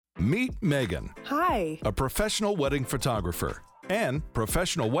Meet Megan, Hi. a professional wedding photographer, and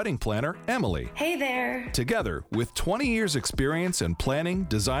professional wedding planner, Emily. Hey there. Together, with 20 years experience in planning,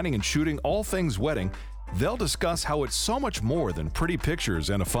 designing, and shooting all things wedding, they'll discuss how it's so much more than pretty pictures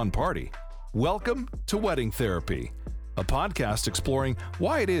and a fun party. Welcome to Wedding Therapy, a podcast exploring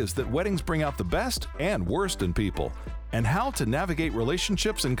why it is that weddings bring out the best and worst in people, and how to navigate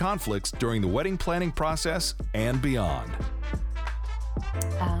relationships and conflicts during the wedding planning process and beyond.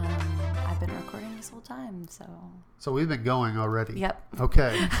 I've been recording this whole time, so... So we've been going already. Yep.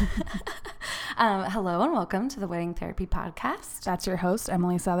 Okay. Hello and welcome to the Wedding Therapy Podcast. That's your host,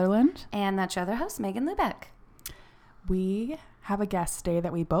 Emily Sutherland. And that's your other host, Megan Lubeck. We have a guest today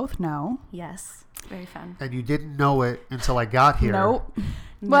that we both know. Yes. Very fun. And you didn't know it until I got here. Nope.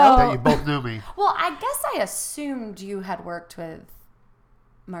 That you both knew me. Well, I guess I assumed you had worked with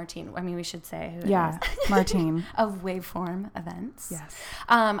Martine. I mean, we should say who it is. Martine. Of Waveform Events. Yes.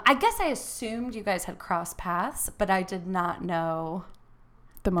 I guess I assumed you guys had crossed paths, but I did not know...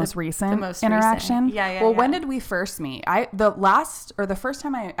 The most recent most interaction. recent. Yeah. Well, when did we first meet? The first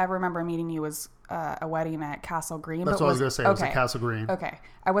time I ever remember meeting you was a wedding at Castle Green. That's what I was going to say. It was at Castle Green. Okay.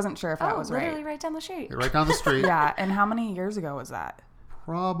 I wasn't sure if that was right. literally right down the street. Right down the street. Yeah. And how many years ago was that?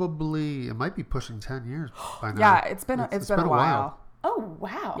 Probably, it might be pushing 10 years by now. Yeah, it's been a while. Oh,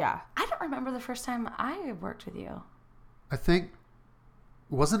 wow. Yeah. I don't remember the first time I worked with you. I think,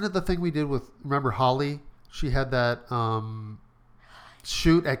 wasn't it the thing we did with, remember Holly? She had that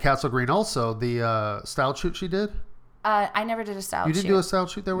shoot at Castle Green also, the style shoot she did? I never did a style shoot. You didn't do a style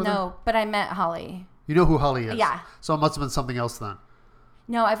shoot there with her? No, but I met Holly. You know who Holly is? Yeah. So it must have been something else then.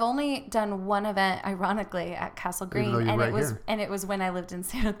 No, I've only done one event, ironically, at Castle Green, Even though you're and right it here. it was when I lived in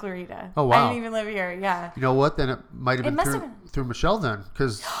Santa Clarita. Oh, wow. I didn't even live here. Yeah. You know what? Then it might have must been have through Michelle then,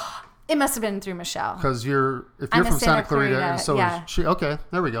 because It must have been through Michelle. if you're I'm a from Santa Clarita, Clarita, and so yeah. is she. Okay,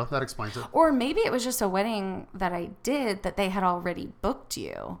 there we go. That explains it. Or maybe it was just a wedding that I did that they had already booked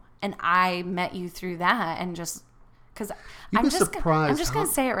you, and I met you through that, and just because I'm just gonna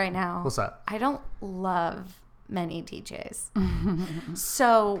say it right now. What's that? I don't love many DJs.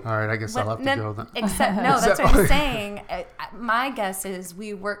 So All right, I guess I'll have to go then. That's what I'm saying. My guess is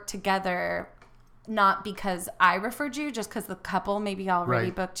we worked together not because I referred you, just because the couple maybe already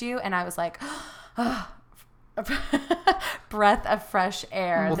Right. booked you, and I was like, breath of fresh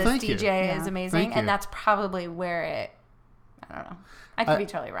air. Well, this thank you. DJ is Thank amazing, you. and that's probably where it. I don't know. I could be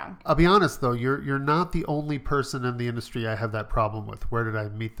totally wrong. I'll be honest though, you're not the only person in the industry I have that problem with. Where did I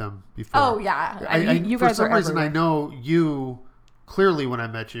meet them before? Oh yeah, you for guys some are reason everywhere. I know you clearly when I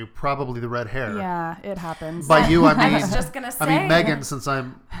met you, probably the red hair. Yeah, it happens. By you I mean I was just gonna say. I mean Megan, since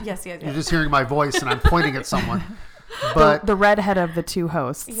Yes. you're just hearing my voice and I'm pointing at someone. But the redhead of the two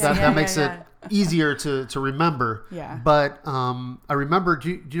hosts. that makes it easier to remember. Yeah. But I remember, do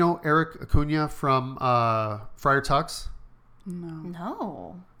you know Eric Acuna from Friar Tuck's?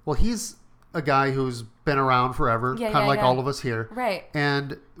 No. Well, he's a guy who's been around forever, kind of like all of us here. Right.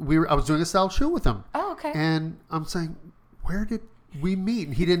 And I was doing a style shoot with him. Oh, okay. And I'm saying, where did we meet?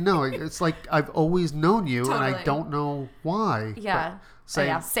 And he didn't know. It's like, I've always known you, and I Totally. don't know why. Yeah.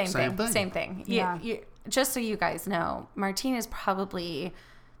 But Same thing. Yeah. Just so you guys know, Martine is probably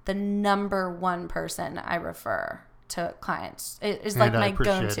the number one person I refer to clients. It is like And I my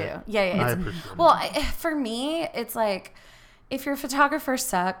appreciate go-to. it. Yeah. I It's, appreciate it. well, for me, it's like if your photographer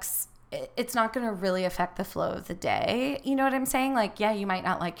sucks, it's not going to really affect the flow of the day. You know what I'm saying? Like, yeah, you might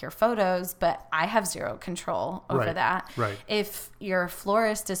not like your photos, but I have zero control over Right, that. right. If your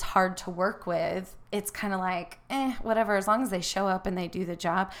florist is hard to work with, it's kind of like, whatever, as long as they show up and they do the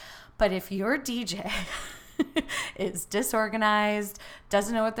job. But if your DJ is disorganized,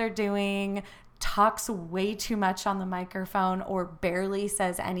 doesn't know what they're doing, talks way too much on the microphone, or barely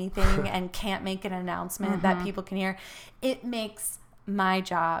says anything and can't make an announcement that people can hear, it makes my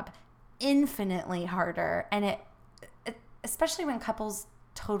job infinitely harder. And it especially when couples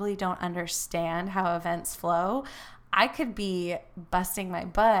totally don't understand how events flow. I could be busting my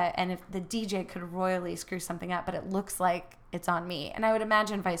butt, and if the DJ could royally screw something up, but it looks like it's on me. And I would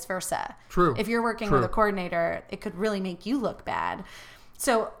imagine vice versa. True. If you're working True. with a coordinator, it could really make you look bad.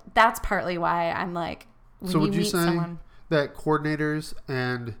 So that's partly why I'm like, when So you would you meet say someone, that coordinators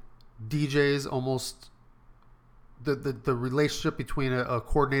and DJs almost the relationship between a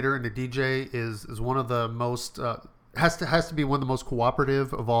coordinator and a DJ is one of the most has to be one of the most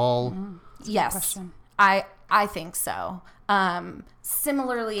cooperative of all? yes, question. I think so.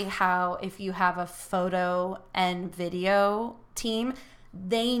 Similarly, how if you have a photo and video team,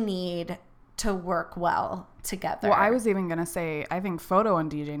 they need to work well together. Well, I was even going to say, I think photo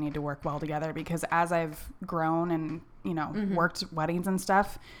and DJ need to work well together, because as I've grown and, you know, worked weddings and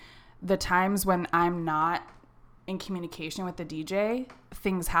stuff, the times when I'm not in communication with the DJ,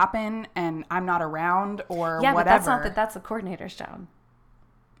 things happen and I'm not around or Yeah, whatever. but that's the coordinator's job.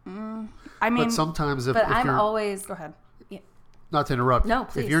 I mean, But sometimes if But I'm you're, always go ahead. not to interrupt, No, if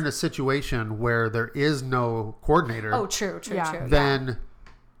please. you're in a situation where there is no coordinator, Oh, true. Yeah. then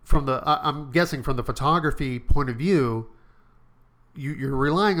from the I'm guessing from the photography point of view, you're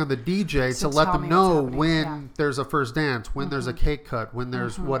relying on the DJ to let tell them me know what's happening, when yeah. there's a first dance, when there's a cake cut, when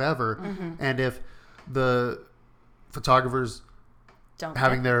there's whatever, and if the photographers Don't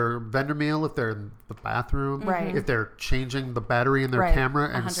having get- their vendor meal, if they're in the bathroom, Right. if they're changing the battery in their Right. camera,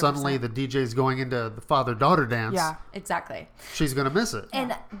 and 100%. suddenly the DJ's going into the father-daughter dance, Yeah. Exactly. she's gonna miss it.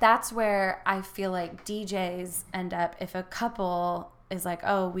 And that's where I feel like DJs end up, if a couple is like,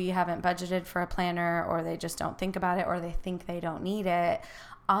 oh, we haven't budgeted for a planner, or they just don't think about it, or they think they don't need it,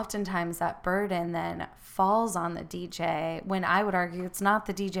 oftentimes that burden then falls on the DJ, when I would argue it's not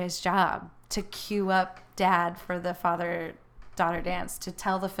the DJ's job to cue up dad for the father-daughter dance, to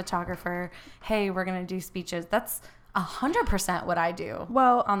tell the photographer, hey, we're going to do speeches. That's 100% what I do.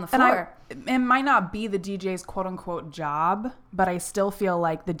 Well, on the and floor. it might not be the DJ's quote unquote job, but I still feel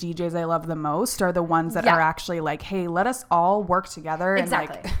like the DJs I love the most are the ones that Yeah. are actually like, hey, let us all work together.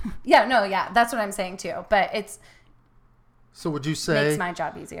 Exactly. And like, Yeah, that's what I'm saying too. But it's So would you say makes my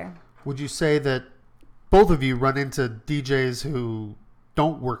job easier. Would you say that both of you run into DJs who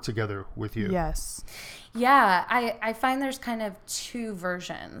don't work together with you? yes. Yeah, I find there's kind of two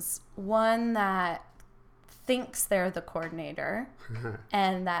versions. One that thinks they're the coordinator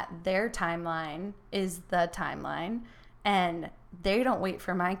and that their timeline is the timeline, and they don't wait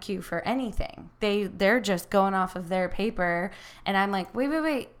for my cue for anything. They're just going off of their paper, and I'm like,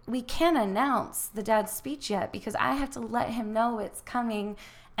 wait, we can't announce the dad's speech yet because I have to let him know it's coming,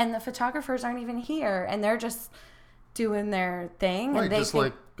 and the photographers aren't even here, and they're just doing their thing. Right, and they just think,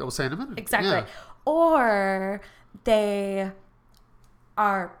 like I was saying a minute. exactly. Yeah. Or they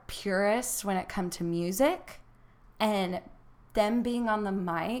are purists when it comes to music, and them being on the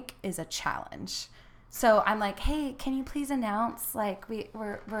mic is a challenge. So I'm like, hey, can you please announce, like,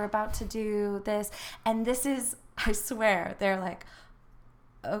 we're about to do this, and this is, I swear, they're like,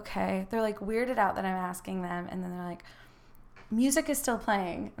 okay. They're like weirded out that I'm asking them, and then they're like, music is still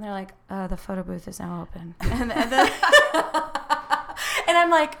playing, and they're like, the photo booth is now open, and then and I'm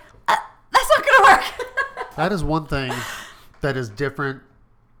like, that's not gonna work. That is one thing that is different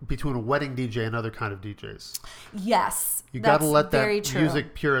between a wedding DJ and other kind of DJs. Yes. You got to that's let that very true.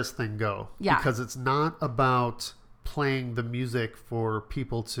 music purist thing go. Yeah. Because it's not about playing the music for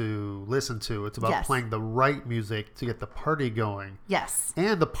people to listen to. It's about Yes. playing the right music to get the party going. Yes.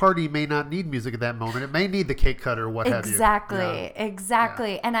 And the party may not need music at that moment. It may need the cake cut or what have you. Exactly. Yeah.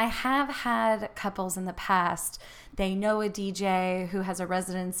 Exactly. And I have had couples in the past, they know a DJ who has a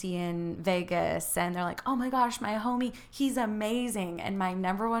residency in Vegas, and they're like, oh my gosh, my homie, he's amazing. And my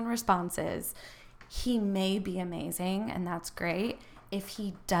number one response is, he may be amazing, and that's great. If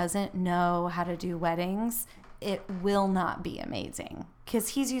he doesn't know how to do weddings, it will not be amazing, because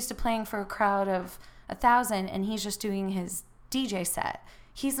he's used to playing for a crowd of 1,000 and he's just doing his DJ set.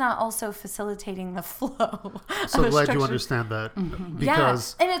 He's not also facilitating the flow. So of a glad you structured- understand that.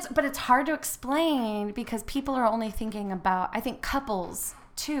 Because yeah, and it's hard to explain because people are only thinking about, I think couples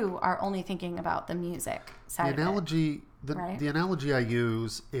too are only thinking about the music side the of it. analogy right? the analogy I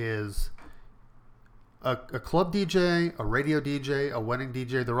use is a club DJ, a radio DJ, a wedding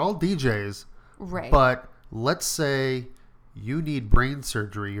DJ. They're all DJs, Right. but let's say you need brain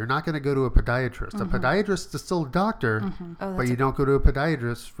surgery. You're not going to go to a podiatrist. A podiatrist is still a doctor, Oh, but you don't go to a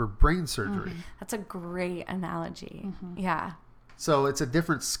podiatrist for brain surgery. that's a great analogy. Yeah. So it's a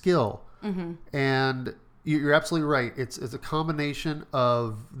different skill. And you're absolutely right. It's a combination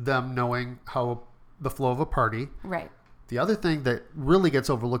of them knowing how the flow of a party. Right. The other thing that really gets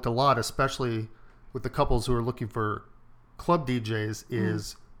overlooked a lot, especially with the couples who are looking for club DJs,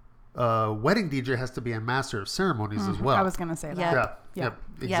 is wedding DJ has to be a master of ceremonies as well. I was going to say that. Yeah. Yeah, Yep.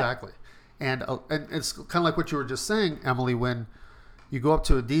 exactly. And it's kind of like what you were just saying, Emily, when you go up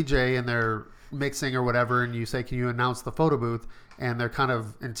to a DJ and they're mixing or whatever, and you say, can you announce the photo booth? And they're kind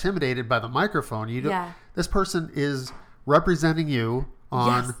of intimidated by the microphone. You don't, Yeah. This person is representing you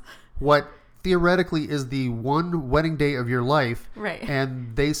on Yes. what theoretically is the one wedding day of your life. Right.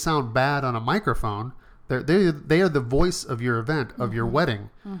 And they sound bad on a microphone. They are the voice of your event, of your wedding.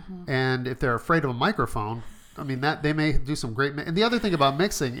 And if they're afraid of a microphone, I mean, that they may do some great. And the other thing about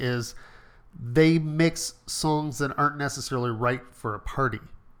mixing is they mix songs that aren't necessarily right for a party.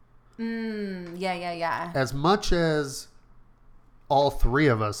 Yeah. As much as all three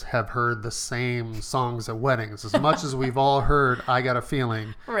of us have heard the same songs at weddings. As much as we've all heard I Got a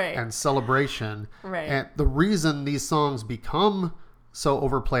Feeling Right. and Celebration. Right. And the reason these songs become so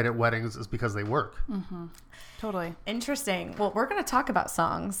overplayed at weddings is because they work. Totally. Interesting. Well, we're going to talk about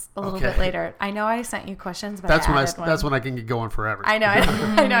songs a little Okay. bit later. I know I sent you questions, but That's added when I can get going forever. I know.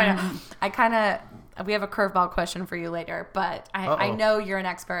 I know. We have a curveball question for you later, but I know you're an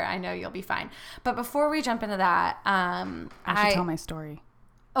expert. I know you'll be fine. But before we jump into that, I should tell my story.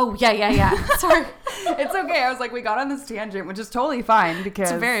 Oh, yeah. Sorry. It's okay. I was like, we got on this tangent, which is totally fine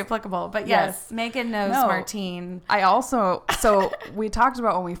because It's very applicable. But yes, Megan knows Martine. I also, so we talked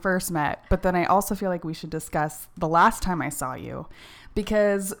about when we first met, but then I also feel like we should discuss the last time I saw you,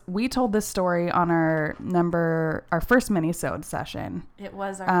 because we told this story on our first mini-sode session. It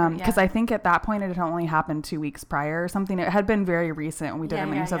was our Because I think at that point it had only happened 2 weeks prior or something. It had been very recent when we did our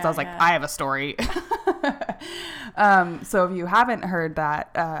mini-sodes. I was like, I have a story. So if you haven't heard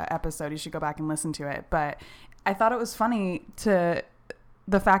that episode, you should go back and listen to it. But I thought it was funny to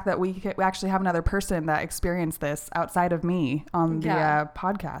the fact that we actually have another person that experienced this outside of me on the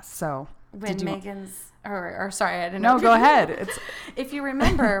podcast. So when Megan's, or sorry, I didn't know. No, go ahead. If you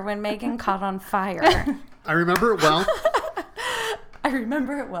remember when Megan caught on fire. I remember it well. I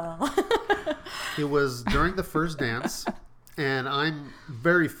remember it well. It was during the first dance, and I'm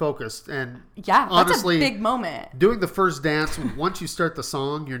very focused. And Yeah, honestly, that's a big moment. doing the first dance, once you start the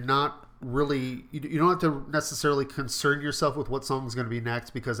song, you're not really, you don't have to necessarily concern yourself with what song is going to be next,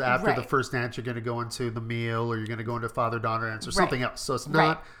 because after the first dance, you're going to go into the meal, or you're going to go into father-daughter dance, or something else. So it's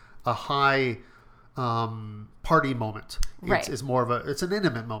not a high party moment. It's more of it's an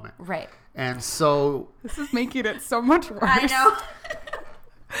intimate moment. Right. And so This is making it so much worse. I know.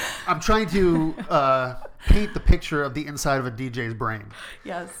 I'm trying to paint the picture of the inside of a DJ's brain.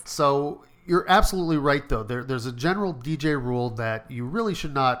 Yes. So you're absolutely right, though. There's a general DJ rule that you really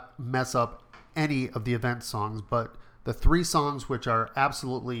should not mess up any of the event songs, but the 3 songs which are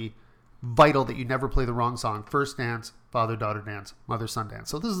absolutely vital that you never play the wrong song: first dance, father-daughter dance, mother-son dance.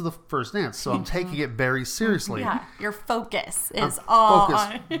 So this is the first dance, so I'm taking it very seriously. Yeah, your focus is I'm all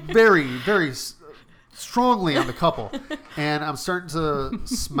focused on very, very strongly on the couple, and I'm starting to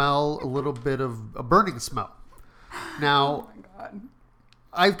smell a little bit of a burning smell. Now,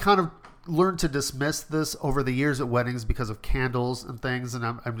 I've kind of learned to dismiss this over the years at weddings because of candles and things, and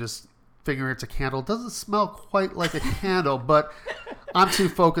I'm just figuring it's a candle. It doesn't smell quite like a candle, but I'm too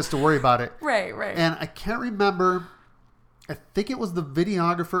focused to worry about it. Right. And I can't remember. I think it was the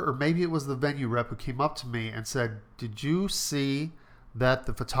videographer, or maybe it was the venue rep, who came up to me and said, "Did you see that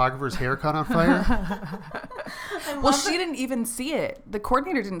the photographer's hair caught on fire?" Well, she didn't even see it. The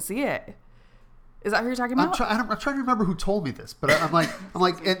coordinator didn't see it. Is that what you're talking about? I'm trying to remember who told me this, but I'm like,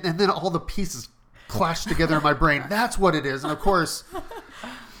 and then all the pieces clashed together in my brain. That's what it is. And of course,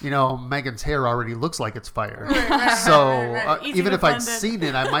 Megan's hair already looks like it's fire. So even if I'd seen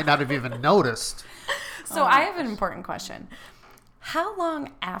it, I might not have even noticed. So I have an important question. How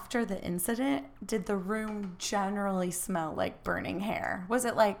long after the incident did the room generally smell like burning hair? Was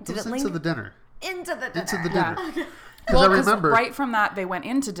it like, did it linger? Into the dinner. Into the dinner. Into the dinner. Yeah. Because I remember. Right from that, they went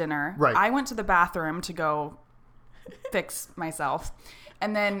into dinner. Right. I went to the bathroom to go fix myself.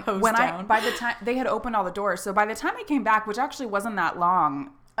 And then Hose when down. by the time they had opened all the doors, so by the time I came back, which actually wasn't that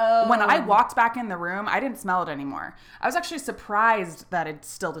long, when I walked back in the room, I didn't smell it anymore. I was actually surprised that it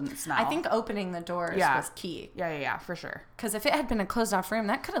still didn't smell. I think opening the doors was key. Yeah, for sure. Because if it had been a closed off room,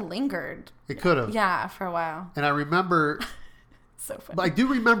 that could have lingered. It could have. Yeah, for a while. And I remember. So funny. But I do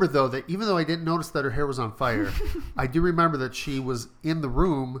remember, though, that even though I didn't notice that her hair was on fire, I do remember that she was in the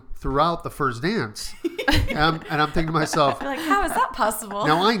room throughout the first dance. And I'm thinking to myself, You're like, how is that possible?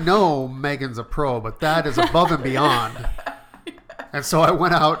 now I know Megan's a pro, but that is above and beyond. And so I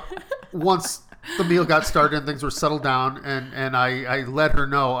went out once the meal got started and things were settled down, and I let her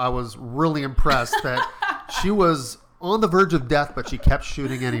know I was really impressed that she was on the verge of death, but she kept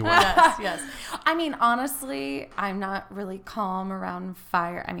shooting anyway. Yes. I mean, honestly, I'm not really calm around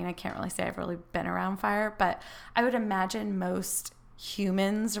fire. I mean, I can't really say I've really been around fire, but I would imagine most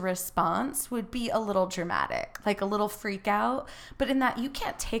humans' response would be a little dramatic, like a little freak out. But in that, you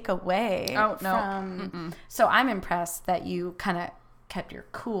can't take away from... So I'm impressed that you kind of kept your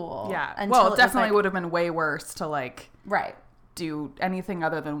cool. Yeah. Well, it definitely would have been way worse to Right. do anything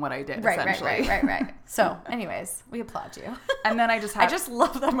other than what I did, essentially. Right. So, anyways, we applaud you. And then I just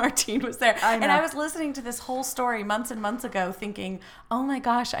love that Martine was there. I know. And I was listening to this whole story months and months ago thinking, oh my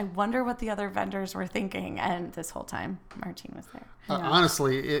gosh, I wonder what the other vendors were thinking. And this whole time, Martine was there.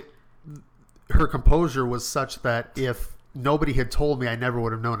 Honestly, her composure was such that if nobody had told me, I never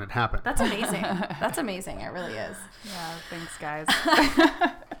would have known it happened. That's amazing. That's amazing. It really is. Yeah, thanks, guys.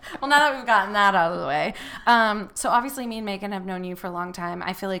 Well, now that we've gotten that out of the way. So obviously me and Megan have known you for a long time.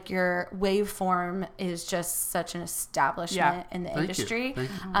 I feel like your waveform is just such an establishment in the industry. Thank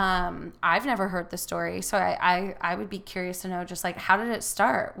you. I've never heard the story. So I would be curious to know just like, how did it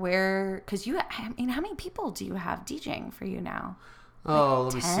start? Where, cause I mean, how many people do you have DJing for you now? Oh,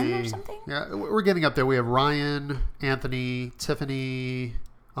 let me 10 see. or something? Yeah, we're getting up there. We have Ryan, Anthony, Tiffany,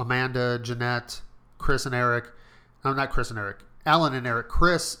 Amanda, Jeanette, Chris and Eric. No, not Chris and Eric. Alan and Eric.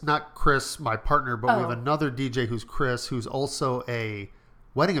 Chris, not Chris, my partner, but we have another DJ who's Chris, who's also a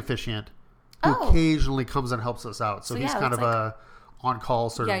wedding officiant who occasionally comes and helps us out. So he's kind of a on-call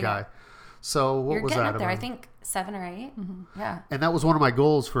sort of guy. So what You're was getting that? up there. I think 7 or 8. Yeah. And that was one of my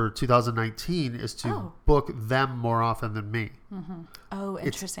goals for 2019 is to book them more often than me. Oh,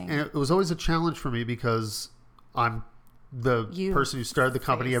 interesting. And it was always a challenge for me because I'm the person who started the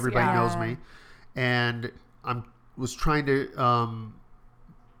company. Everybody knows me. And was trying to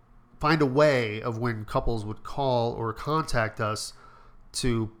find a way of when couples would call or contact us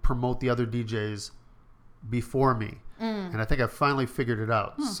to promote the other DJs before me. And I think I finally figured it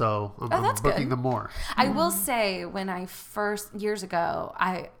out. So I'm booking them more. I will say when I first, years ago,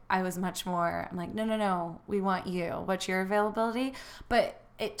 I was much more, I'm like, no, we want you. What's your availability? But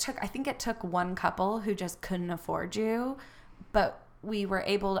I think it took one couple who just couldn't afford you. But we were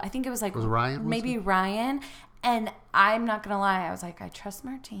able, I think it was like Ryan, maybe Ryan. And I'm not going to lie. I was like, I trust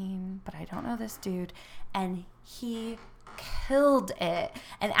Martine, but I don't know this dude. And he killed it.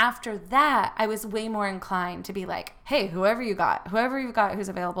 And after that, I was way more inclined to be like, hey, whoever you've got who's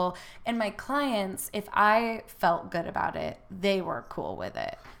available. And my clients, if I felt good about it, they were cool with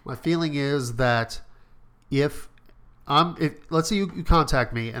it. My feeling is that if let's say you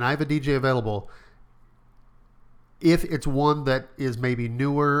contact me and I have a DJ available, if it's one that is maybe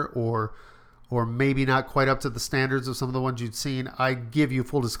newer or maybe not quite up to the standards of some of the ones you'd seen, I give you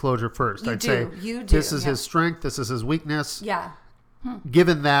full disclosure first. I'd say, this is his strength, this is his weakness. Yeah.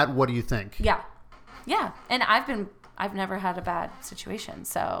 Given that, what do you think? Yeah. Yeah. And I've never had a bad situation,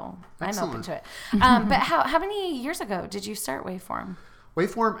 so Excellent. I'm open to it. But how many years ago did you start Waveform?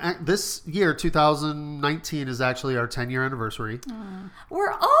 Waveform, this year, 2019, is actually our 10-year anniversary.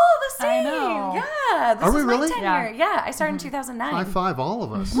 We're all the same. I know. Yeah. This Are we is really? my 10 year. Yeah. I started in 2009. High five, all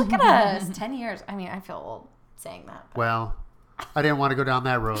of us. Look at us. 10 years. I mean, I feel old saying that. But. Well, I didn't want to go down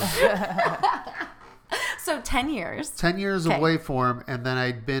that road. So 10 years. 10 years of Waveform, and then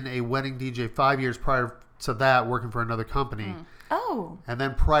I'd been a wedding DJ 5 years prior to that, working for another company. Oh. And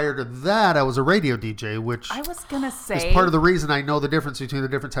then prior to that, I was a radio DJ, which I was going to say is part of the reason I know the difference between the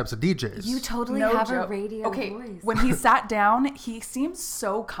different types of DJs. You totally No have a joke. radio voice. When he sat down, he seems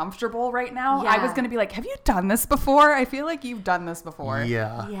so comfortable right now. Yeah. I was going to be like, have you done this before? I feel like you've done this before.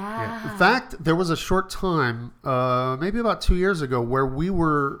 Yeah. In fact, there was a short time, maybe about 2 years ago, where we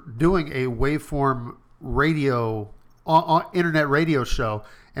were doing a Waveform radio, internet radio show,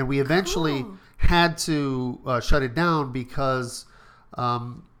 and we eventually had to shut it down because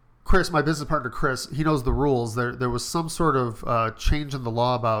Chris, my business partner Chris, he knows the rules. There was some sort of change in the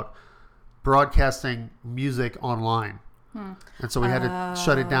law about broadcasting music online. And so we had to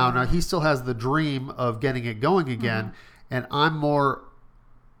shut it down. Now, he still has the dream of getting it going again, and I'm more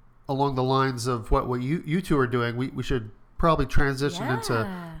along the lines of what you two are doing. We should probably transition into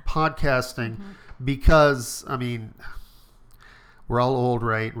podcasting because, I mean, we're all old,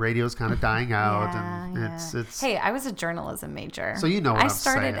 right? Radio's kind of dying out, and it's. Hey, I was a journalism major, so you know what I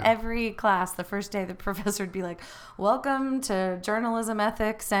started saying. every class. The first day, the professor would be like, "Welcome to journalism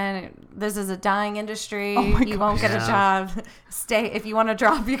ethics, and this is a dying industry. You won't get a job. Stay if you want to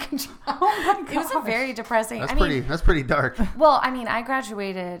drop. You can drop." Oh my God. It was a very depressing. That's pretty dark. Well, I mean, I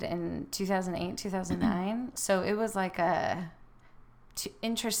graduated in 2008, 2009, so it was like a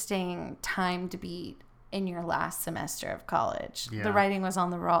interesting time to be in your last semester of college. Yeah. The writing was on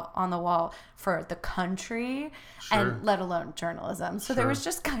the wall for the country, and let alone journalism. So there was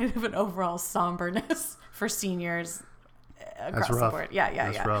just kind of an overall somberness for seniors across the board.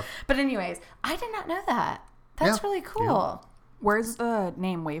 Yeah. Rough. But anyways, I did not know that. That's really cool. Yeah. Where's the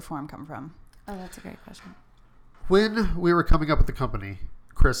name Waveform come from? Oh, that's a great question. When we were coming up with the company,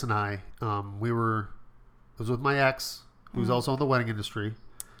 Chris and I, I was with my ex, who's also in the wedding industry.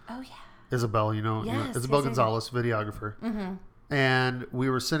 Oh, yeah. Isabel, Isabel Gonzalez, videographer. And we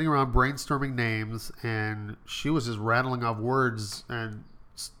were sitting around brainstorming names, and she was just rattling off words and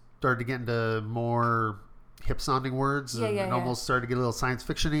started to get into more hip-sounding words and almost started to get a little science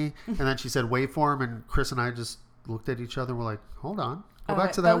fiction-y. And then she said Waveform, and Chris and I just looked at each other and were like, hold on. Go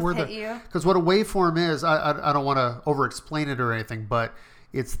back to that both word. hit you? Because what a waveform is, I don't want to over-explain it or anything, but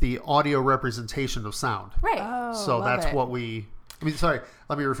it's the audio representation of sound. Right. Oh, So love that's it. what we... I mean, sorry,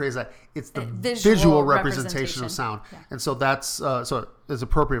 let me rephrase that. It's the Visual visual representation representation. of sound. Yeah. And so that's so it's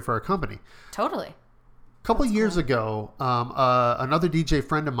appropriate for our company. Totally. A couple of years ago, another DJ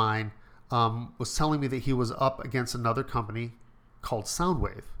friend of mine was telling me that he was up against another company called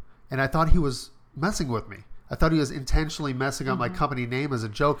Soundwave. And I thought he was messing with me. I thought he was intentionally messing up my company name as a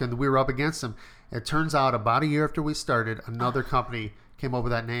joke, and we were up against him. It turns out about a year after we started, another company came up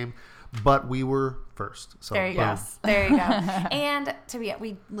with that name, but we were first. So There you boom. go. There you go. And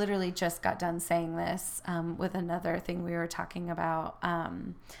we literally just got done saying this with another thing we were talking about.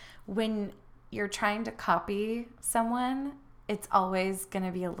 When you're trying to copy someone, it's always going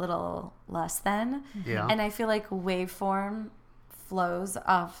to be a little less than. Yeah. And I feel like waveform flows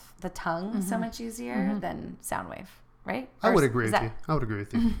off the tongue so much easier than sound wave, right? I Or would is agree with that- you. I would agree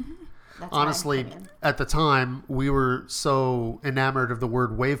with you. that's my Honestly, opinion. at the time, we were so enamored of the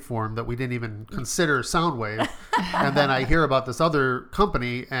word waveform that we didn't even consider sound wave. And then I hear about this other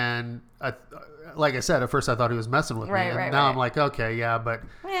company, and like I said, at first I thought he was messing with me. Right, And right, now right. I'm like, okay, yeah, but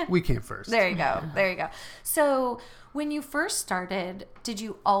Yeah. we came first. There you go. There you go. So when you first started, did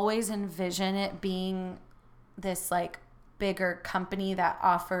you always envision it being this like bigger company that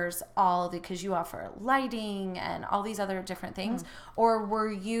offers because you offer lighting and all these other different things? Or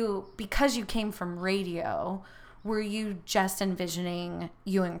were you, because you came from radio, were you just envisioning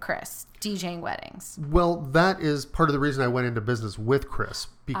you and Chris DJing weddings? Well, that is part of the reason I went into business with Chris,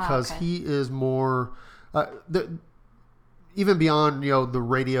 because okay. he is more, even beyond, the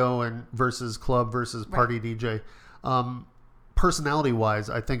radio and versus club versus party DJ. Personality wise,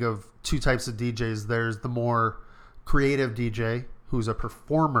 I think of two types of DJs. There's the more creative DJ who's a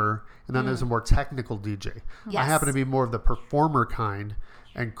performer, and then there's a more technical DJ. I Yes. happen to be more of the performer kind,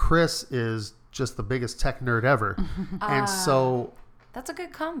 and Chris is just the biggest tech nerd ever. And so That's a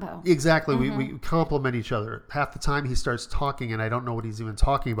good combo. exactly, we complement each other. Half the time he starts talking and I don't know what he's even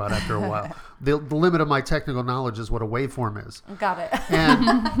talking about after a while. The limit of my technical knowledge is what a waveform is. Got it.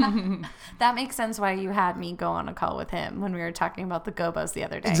 And That makes sense why you had me go on a call with him when we were talking about the gobos the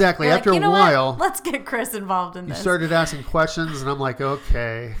other day. Exactly. You're After like, a "You know what? while, let's get Chris involved in he this." started asking questions and I'm like,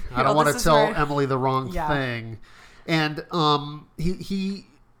 okay, I Well, don't want this to is tell where- Emily the wrong Yeah. thing. And he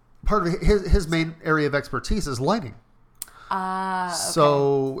part of his main area of expertise is lighting. Okay.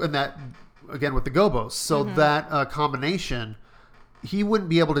 So, and that, again, with the gobos. So that combination, he wouldn't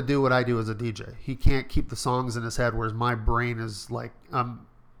be able to do what I do as a DJ. He can't keep the songs in his head, whereas my brain is like,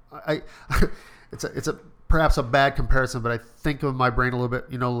 it's a perhaps a bad comparison, but I think of my brain a little bit,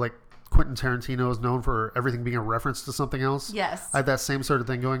 like Quentin Tarantino is known for everything being a reference to something else. Yes. I have that same sort of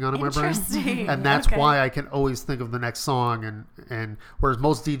thing going on in my brain. Interesting. And that's Okay. why I can always think of the next song, and whereas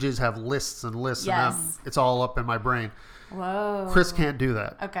most DJs have lists and lists, Yes. and it's all up in my brain. Whoa. Chris can't do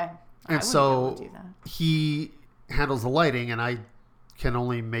that. Okay. I And wouldn't be able so to do that. he handles the lighting, and I can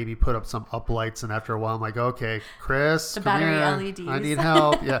only maybe put up some up lights. And after a while, I'm like, okay, Chris, The come battery here. LEDs. I need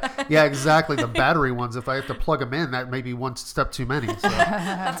help. Yeah, exactly. The battery ones, if I have to plug them in, that may be one step too many. So.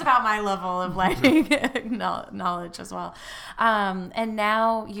 That's about my level of lighting knowledge as well. And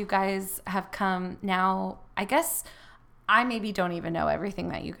now you guys have come. Now, I guess I maybe don't even know everything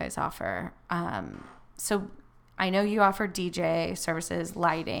that you guys offer. So I know you offer DJ services,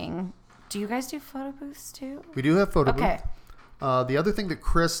 lighting. Do you guys do photo booths too? We do have photo Okay. booth. The other thing that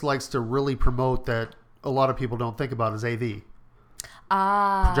Chris likes to really promote that a lot of people don't think about is AV.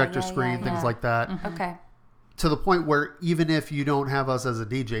 Projector yeah, screen, yeah, things yeah. like that. Okay. To the point where even if you don't have us as a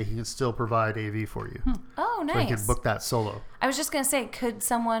DJ, he can still provide AV for you. Oh, So he nice. can book that solo. I was just going to say, could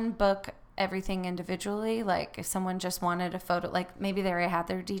someone book everything individually? Like if someone just wanted a photo, like maybe they already had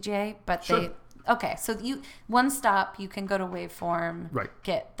their DJ, but Sure. okay. So one stop, you can go to Waveform, Right.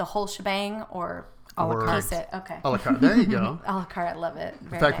 get the whole shebang or A la Or- carte. piece it. Okay. A la carte. There you go. A la carte. I love it. In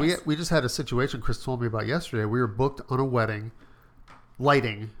Very fact, nice. we just had a situation Chris told me about yesterday. We were booked on a wedding,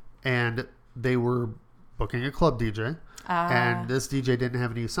 lighting, and they were booking a club DJ. And this DJ didn't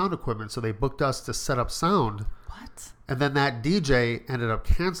have any sound equipment, so they booked us to set up sound. What? And then that DJ ended up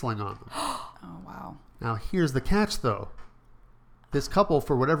canceling on them. Oh, wow. Now, here's the catch, though. This couple,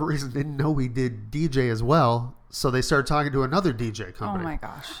 for whatever reason, didn't know we did DJ as well, so they started talking to another DJ Oh, company. my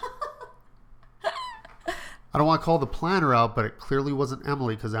gosh. I don't want to call the planner out, but it clearly wasn't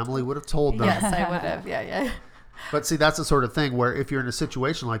Emily, because Emily would have told them. Yes, I would have. Yeah. But see, that's the sort of thing where if you're in a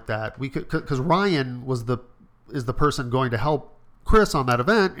situation like that, we could, because Ryan is the person going to help Chris on that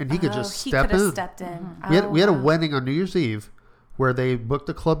event, and he could just he step could have in. stepped in. We had a wow. wedding on New Year's Eve where they booked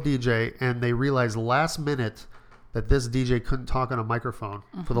a club DJ, and they realized last minute that this DJ couldn't talk on a microphone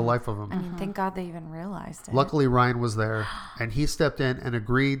for the life of him. I mean, thank God they even realized it. Luckily, Ryan was there, and he stepped in and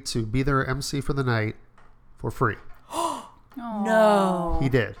agreed to be their MC for the night for free. No. He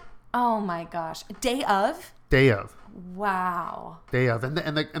did. Oh my gosh. Day of? Day of. Wow. Day of. And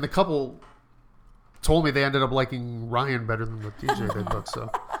the couple told me they ended up liking Ryan better than the DJ they booked. So.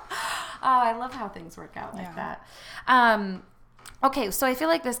 Oh, I love how things work out like that. Okay, so I feel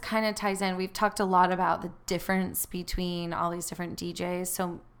like this kind of ties in. We've talked a lot about the difference between all these different DJs.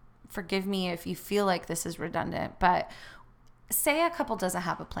 So forgive me if you feel like this is redundant, but say a couple doesn't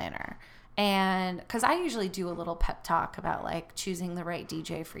have a planner. And because I usually do a little pep talk about like choosing the right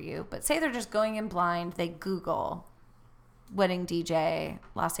DJ for you, but say they're just going in blind, they Google wedding DJ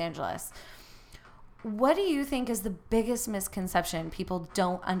Los Angeles. What do you think is the biggest misconception people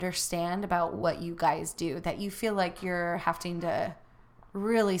don't understand about what you guys do that you feel like you're having to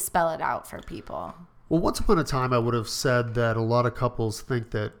really spell it out for people? Well, once upon a time, I would have said that a lot of couples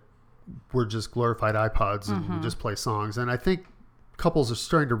think that we're just glorified iPods and we just play songs. And I think couples are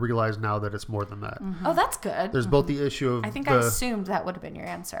starting to realize now that it's more than that. Oh, that's good. There's both the issue of I think I assumed that would have been your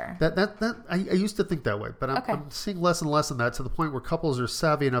answer. I used to think that way, but I'm seeing less and less of that to the point where couples are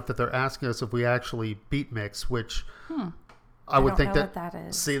savvy enough that they're asking us if we actually beat mix, which I would think what that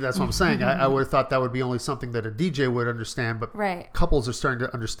is. See, that's what I'm saying. I would have thought that would be only something that a DJ would understand, but couples are starting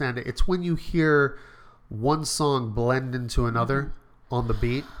to understand it. It's when you hear one song blend into another on the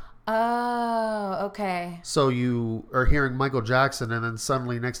beat. Oh, okay. So you are hearing Michael Jackson, and then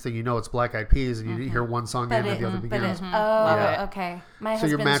suddenly, next thing you know, it's Black Eyed Peas, and you hear one song and the other begins. Okay. My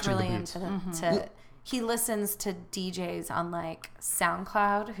husband's really into he listens to DJs on like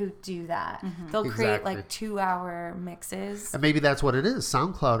SoundCloud who do that. They'll create like 2-hour mixes. And maybe that's what it is.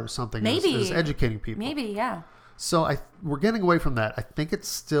 SoundCloud or something is educating people. Maybe, yeah. So we're getting away from that. I think it's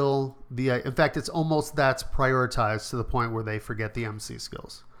still in fact, it's almost that's prioritized to the point where they forget the MC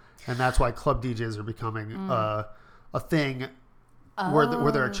skills. And that's why club DJs are becoming a thing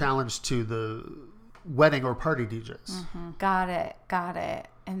where they're a challenge to the wedding or party DJs. Got it.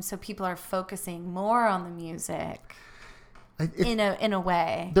 And so people are focusing more on the music in a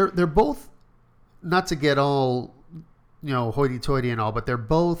way. They're both, not to get all hoity-toity and all, but they're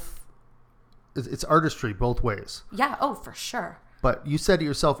both. It's artistry both ways. Yeah. Oh, for sure. But you said it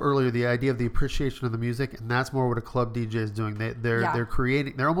yourself earlier, the idea of the appreciation of the music, and that's more what a club DJ is doing.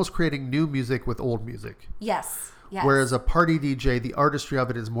 They're almost creating new music with old music. Yes. Whereas a party DJ, the artistry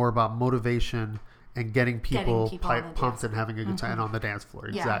of it is more about motivation and getting people pumped and having a good time on the dance floor.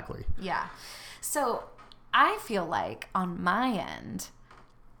 Yeah. Exactly. Yeah. So I feel like on my end,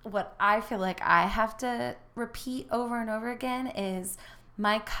 what I feel like I have to repeat over and over again is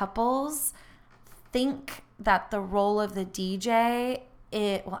my couples think that the role of the DJ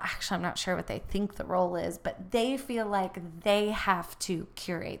actually I'm not sure what they think the role is, but they feel like they have to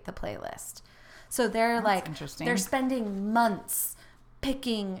curate the playlist. So they're they're spending months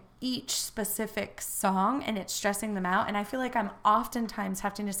picking each specific song and it's stressing them out. And I feel like I'm oftentimes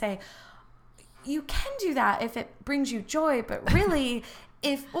having to say, you can do that if it brings you joy, but really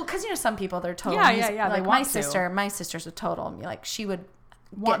because some people they're total like they want my sister's a total, like she would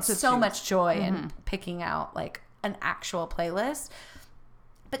get so much joy in picking out like an actual playlist.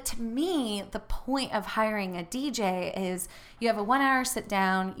 But to me, the point of hiring a DJ is you have a 1-hour sit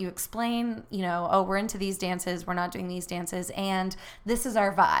down, you explain, we're into these dances, we're not doing these dances, and this is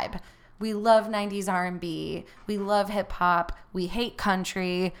our vibe. We love 90s R&B, we love hip hop, we hate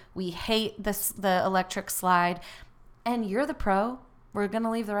country, we hate the electric slide, and you're the pro. We're going to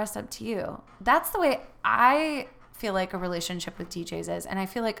leave the rest up to you. That's the way I feel like a relationship with DJs is, and I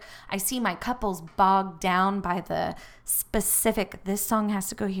feel like I see my couples bogged down by the specific, this song has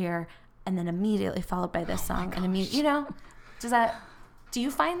to go here and then immediately followed by this song and immediately, do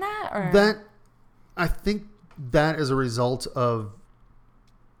you find that? Or that I think that is a result of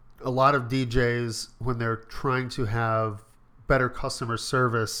a lot of DJs when they're trying to have better customer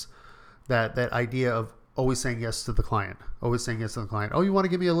service, that idea of always saying yes to the client. Oh, you want to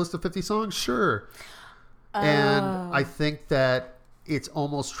give me a list of 50 songs? Sure. And I think that it's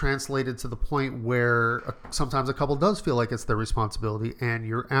almost translated to the point where sometimes a couple does feel like it's their responsibility, and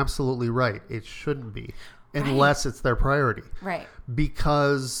you're absolutely right. It shouldn't be unless it's their priority. Right.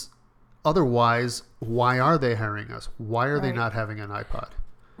 Because otherwise, why are they hiring us? Why are they not having an iPod?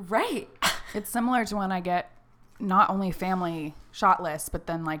 Right. It's similar to when I get not only family shot lists, but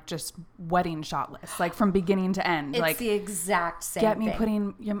then like just wedding shot lists, like from beginning to end. It's like the exact same get me thing.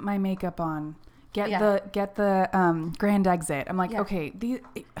 Putting my makeup on. Get the grand exit. I'm like, okay,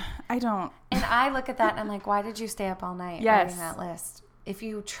 I don't. And I look at that and I'm like, why did you stay up all night writing that list? if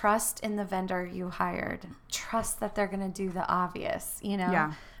you trust in the vendor you hired, trust that they're going to do the obvious,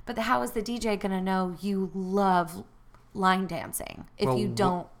 Yeah. But how is the DJ going to know you love line dancing if you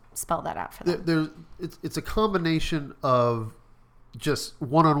don't spell that out for them? It's a combination of just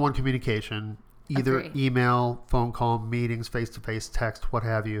one-on-one communication, either Agreed. email, phone call, meetings, face-to-face, text, what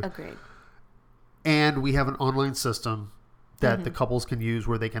have you. Agreed. And we have an online system that the couples can use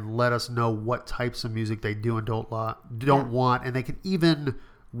where they can let us know what types of music they do and don't want, and they can even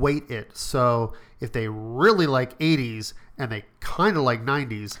weight it. So if they really like 80s and they kind of like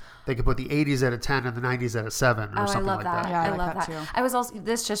 90s, they can put the 80s at a 10 and the 90s at a 7 or something like that. Yeah, I I like love that that. too. I was also,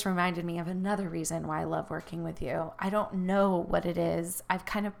 this just reminded me of another reason why I love working with you. I don't know what it is. I've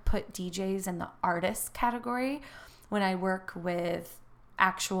kind of put DJs in the artist category when I work with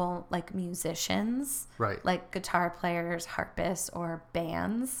actual like musicians, Right. like guitar players, harpists, or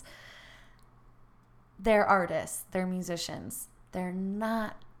bands. They're artists, they're musicians. They're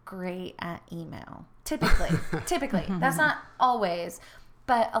not great at email. Typically. That's not always.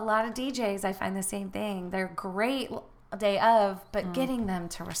 But a lot of DJs, I find the same thing. They're great day of, but getting them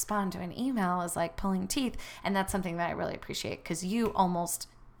to respond to an email is like pulling teeth. And that's something that I really appreciate because you almost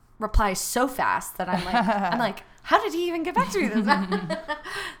reply so fast that I'm like, how did he even get back to me this time?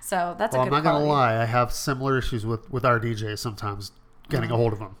 So that's Well, a good I'm not going to quality. lie. I have similar issues with our DJs sometimes getting a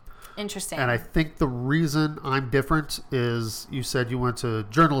hold of them. Interesting. And I think the reason I'm different is you said you went to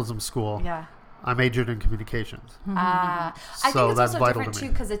journalism school. Yeah. I majored in communications. I So think it's that's also vital different to too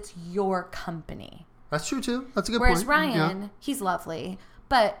me. because it's your company. That's true too. That's a good Whereas point. Ryan, Yeah. he's lovely,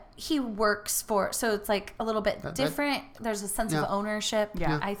 but he works for, so it's like a little bit different. There's a sense Yeah. of ownership,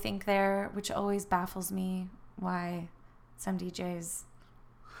 Yeah. I think, there, which always baffles me why some DJs,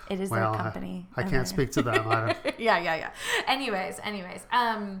 it is Well, their company. I and can't they're- speak to them. I don't, yeah. Anyways,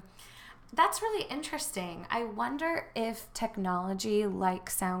 that's really interesting. I wonder if technology like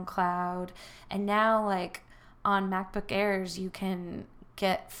SoundCloud and now like on MacBook Airs, you can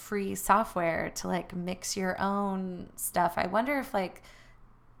get free software to like mix your own stuff. I wonder if like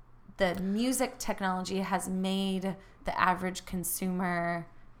the music technology has made the average consumer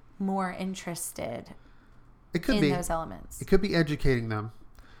more interested it could in be. those elements. It could be educating them.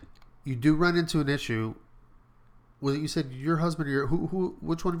 You do run into an issue. Well, you said your husband,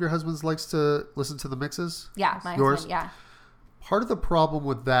 which one of your husbands likes to listen to the mixes? Yeah, my Yours? husband, yeah. Part of the problem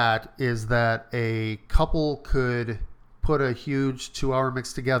with that is that a couple could put a huge 2-hour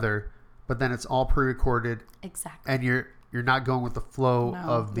mix together, but then it's all pre-recorded, Exactly. and you're not going with the flow No.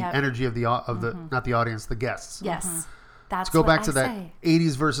 of the Yep. energy of the not the audience, the guests. Yes. That's Let's go what back I to that say.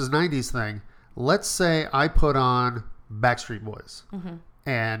 80s versus 90s thing. Let's say I put on Backstreet Boys,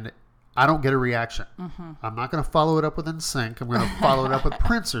 and I don't get a reaction. I'm not going to follow it up with NSYNC. I'm going to follow it up with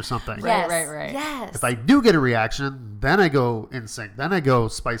Prince or something. Right, Yes. right. Yes. If I do get a reaction, then I go NSYNC. Then I go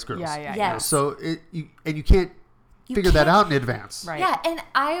Spice Girls. Yeah. Yes. So you can't figure that can't- out in advance. Right. Yeah, and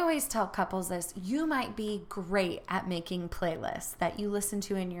I always tell couples this. You might be great at making playlists that you listen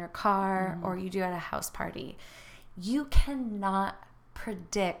to in your car or you do at a house party. You cannot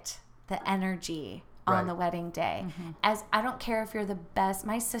predict the energy on Right. the wedding day. As I don't care if you're the best.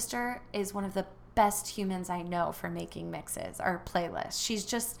 My sister is one of the best humans I know for making mixes or playlists. She's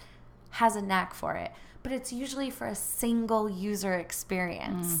just has a knack for it. But it's usually for a single user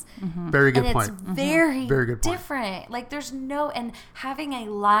experience. Very good And point. it's very, Very good point. different. Like there's no, and having a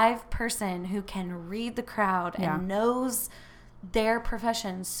live person who can read the crowd Yeah. and knows their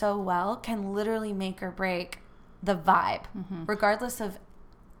profession so well can literally make or break the vibe, regardless of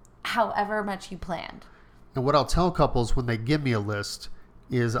however much you planned. And what I'll tell couples when they give me a list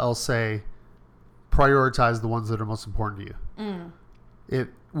is I'll say, prioritize the ones that are most important to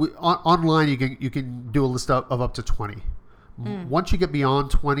you. Online, you can do a list of up to 20. Once you get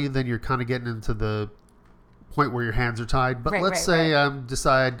beyond 20, then you're kind of getting into the point where your hands are tied. But Right, let's say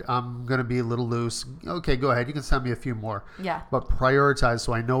decide I'm going to be a little loose. Okay, go ahead. You can send me a few more. Yeah. But prioritize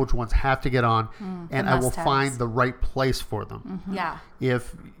so I know which ones have to get on, and I will must-haves. find the right place for them. Yeah.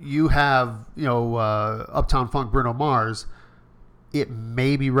 If you have, Uptown Funk, Bruno Mars, it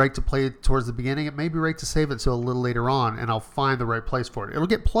may be right to play it towards the beginning. It may be right to save it till a little later on, and I'll find the right place for it. It'll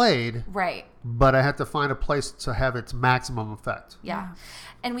get played, Right. but I have to find a place to have its maximum effect. Yeah.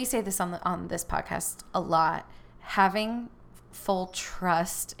 And we say this on this podcast a lot. Having full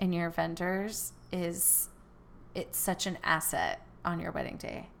trust in your vendors it's such an asset on your wedding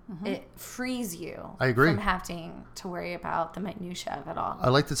day. It frees you I agree. from having to worry about the minutia of it all. I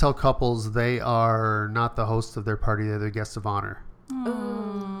like to tell couples they are not the host of their party, they're the guest of honor. Ooh,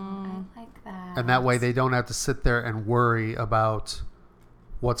 I like that. And that way they don't have to sit there and worry about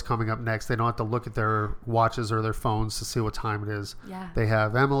what's coming up next. They don't have to look at their watches or their phones to see what time it is. Yeah. They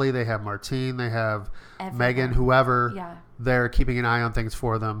have Emily, they have Martine, they have Everyone. Megan, whoever. Yeah. They're keeping an eye on things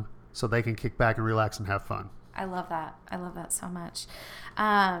for them so they can kick back and relax and have fun. I love that. I love that so much.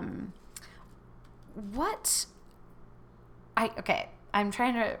 I'm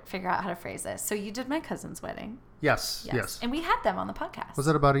trying to figure out how to phrase this. So you did my cousin's wedding. Yes. And we had them on the podcast. Was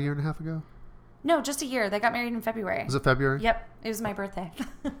that about a year and a half ago? No, just a year. They got married in February. Was it February? Yep. It was my birthday.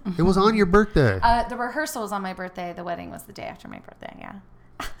 It was on your birthday. The rehearsal was on my birthday. The wedding was the day after my birthday. Yeah.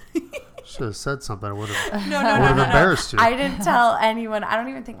 Should have said something. I would have No. embarrassed you. I didn't tell anyone. I don't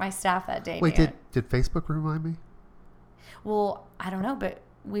even think my staff that day Wait, knew it. did Facebook remind me? Well, I don't know, but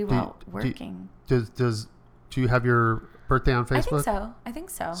we were working. Do you have your birthday on Facebook? I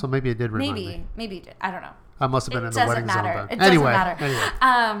think so. So maybe it did remind me. Maybe it did. I don't know. I must have been It in the doesn't wedding matter. zone then. It doesn't Anyway.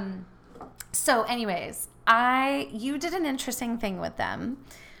 matter. So anyways, you did an interesting thing with them.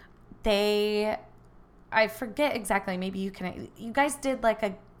 I forget exactly, maybe you guys did like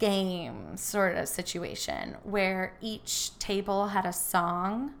a game sort of situation where each table had a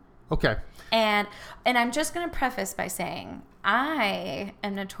song. Okay. And I'm just going to preface by saying I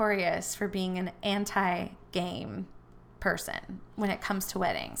am notorious for being an anti-game person when it comes to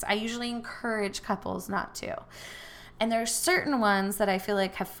weddings. I usually encourage couples not to. And there are certain ones that I feel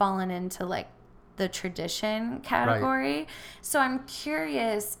like have fallen into like the tradition category. Right. So I'm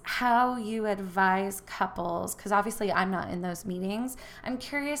curious how you advise couples, because obviously I'm not in those meetings. I'm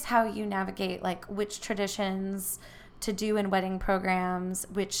curious how you navigate like which traditions to do in wedding programs,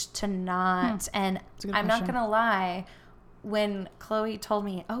 which to not. And I'm not going to lie, when Chloe told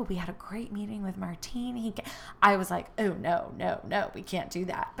me, oh, we had a great meeting with Martine, I was like, oh, no, we can't do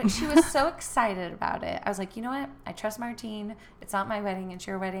that. But she was so excited about it. I was like, you know what? I trust Martine. It's not my wedding. It's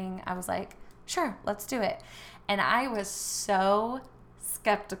your wedding. I was like, sure, let's do it. And I was so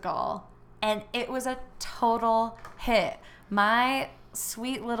skeptical. And it was a total hit. My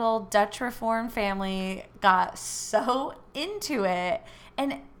sweet little Dutch Reform family got so into it.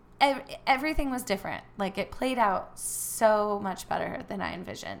 And everything was different. Like it played out so much better than I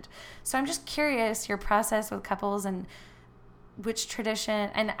envisioned. So I'm just curious your process with couples and which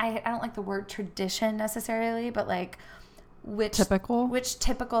tradition, and I don't like the word tradition necessarily, but like which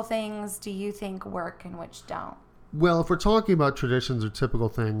typical things do you think work and which don't? Well, if we're talking about traditions or typical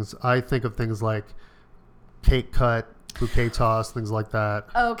things, I think of things like cake cut, bouquet toss, things like that.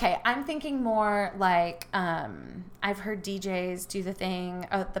 Okay, I'm thinking more like I've heard DJs do the thing,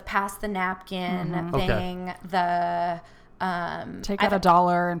 the pass the napkin thing, the take out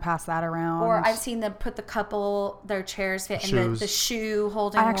 $1 and pass that around. Or I've seen them put their chairs fit in the shoe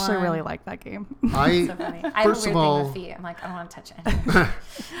holding. I actually one. really like that game. So funny. I have a weird thing with feet. I'm like, I don't want to touch it.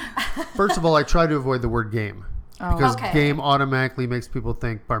 First of all, I try to avoid the word game. Because game automatically makes people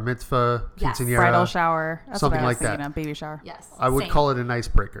think bar mitzvah, quinceañera, bridal shower, something like that. Baby shower. Yes, I would call it an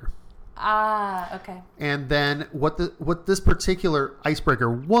icebreaker. Okay. And then what this particular icebreaker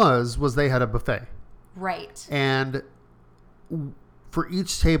was they had a buffet. Right. And for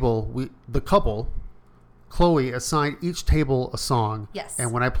each table, the couple, Chloe, assigned each table a song. Yes.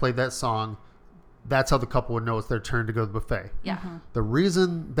 And when I played that song, that's how the couple would know it's their turn to go to the buffet. Yeah. Mm-hmm. The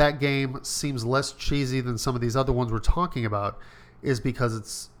reason that game seems less cheesy than some of these other ones we're talking about is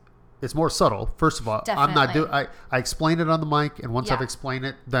because it's more subtle. First of all, Definitely. I'm not I explain it on the mic, and once I've explained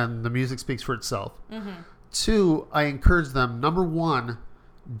it, then the music speaks for itself. Mm-hmm. 2, I encourage them, number 1,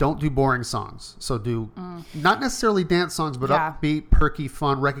 don't do boring songs. So do not necessarily dance songs, but upbeat, perky,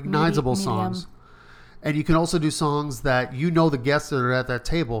 fun, recognizable songs. And you can also do songs that the guests that are at that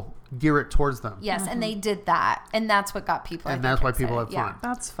table, gear it towards them. Yes, and they did that, and that's what got people. And that's why people have fun.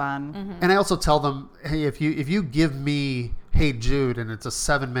 That's fun. Mm-hmm. And I also tell them, hey, if you give me Hey Jude and it's a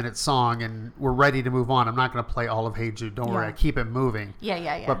 7-minute song and we're ready to move on, I'm not going to play all of Hey Jude. Don't worry, I keep it moving.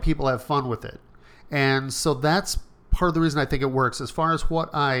 Yeah. But people have fun with it, and so that's part of the reason I think it works. As far as what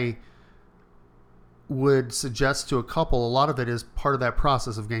I would suggest to a couple, a lot of it is part of that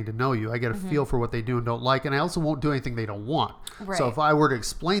process of getting to know you. I get a feel for what they do and don't like, and I also won't do anything they don't want. Right. So if I were to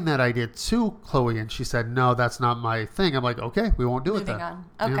explain that idea to Chloe and she said, no, that's not my thing, I'm like, okay, we won't do it then. Moving on.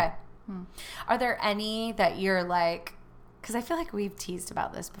 Okay. Yeah. Are there any that you're like, because I feel like we've teased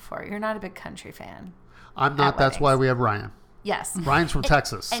about this before, you're not a big country fan. I'm not. That's why we have Ryan. Yes. Ryan's from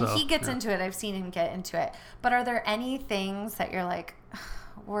Texas. And so, he gets into it. I've seen him get into it. But are there any things that you're like,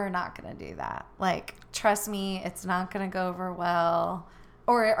 we're not going to do that? Like, trust me, it's not going to go over well.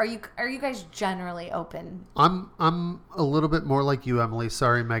 Or are you guys generally open? I'm a little bit more like you, Emily.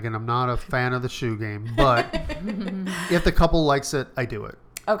 Sorry, Megan. I'm not a fan of the shoe game. But if the couple likes it, I do it.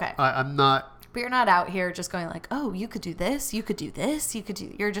 Okay. I'm not But you're not out here just going like, oh, you could do this, you could do this, you could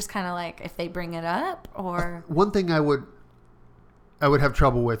do. You're just kind of like, if they bring it up, or one thing I would have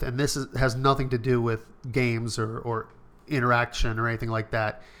trouble with, and this has nothing to do with games or interaction or anything like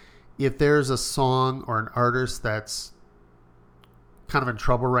that. If there's a song or an artist that's kind of in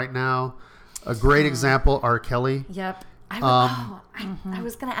trouble right now, a great example, R. Kelly. Yep. I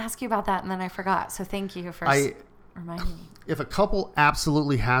was going to ask you about that, and then I forgot. So thank you for reminding me. If a couple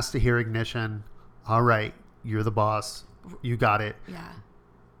absolutely has to hear Ignition, all right, you're the boss. You got it. Yeah.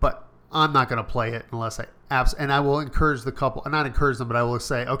 But I'm not going to play it unless and I will encourage the couple, not encourage them, but I will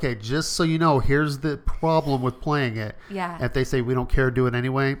say, okay, just so you know, here's the problem with playing it. Yeah. If they say we don't care, do it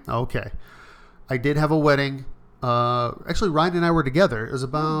anyway. Okay. I did have a wedding. Actually, Ryan and I were together. It was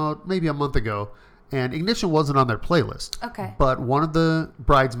about maybe a month ago, and Ignition wasn't on their playlist. Okay. But one of the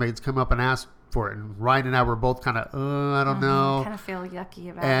bridesmaids came up and asked for it, and Ryan and I were both kind of, I don't know. Kind of feel yucky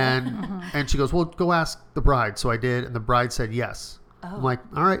about and, it. And she goes, well, go ask the bride. So I did, and the bride said yes. Oh. I'm like,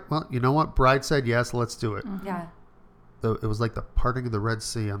 all right, well, you know what? Bride said yes, let's do it. Yeah. It was like the parting of the Red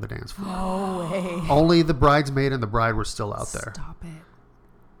Sea on the dance floor. No way. Only the bridesmaid and the bride were still out there. Stop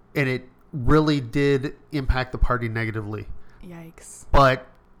it. And it really did impact the party negatively. Yikes. But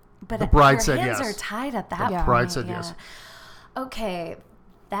the bride your said hands yes. are tied at that The point. bride said yes. Okay,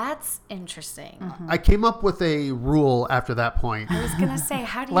 that's interesting. I came up with a rule after that point. I was gonna say,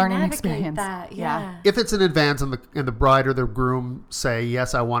 how do you Learning navigate experience. that? Yeah. Yeah. If it's in advance and the bride or the groom say,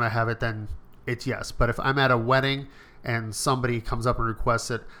 yes, I want to have it, then it's yes. But if I'm at a wedding and somebody comes up and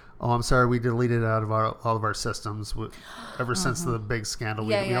requests it, oh, I'm sorry, we deleted it out of all of our systems ever since the big scandal.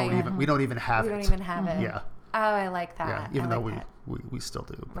 Yeah, We don't even have We it. don't even have it. Yeah. Oh, I like that. Yeah. Even I though like that. we still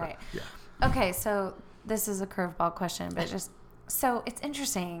do. But, Right. Yeah. Okay, so this is a curveball question, but so it's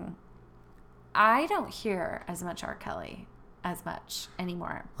interesting. I don't hear as much R. Kelly as much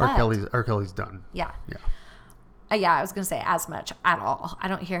anymore. R. Kelly's done. Yeah. Yeah. Yeah, I was going to say as much at all. I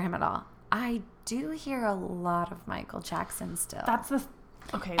don't hear him at all. I do hear a lot of Michael Jackson still. That's the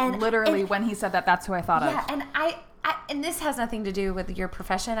okay. And- literally, and- when he said that, that's who I thought Yeah, of. and I and this has nothing to do with your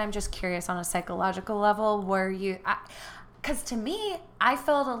profession. I'm just curious on a psychological level where because to me, I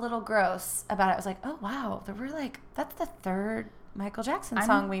felt a little gross about it. I was like, oh wow, there were that's the third Michael Jackson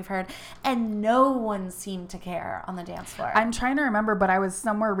song we've heard, and no one seemed to care on the dance floor. I'm trying to remember, but I was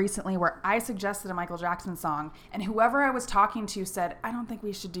somewhere recently where I suggested a Michael Jackson song, and whoever I was talking to said, I don't think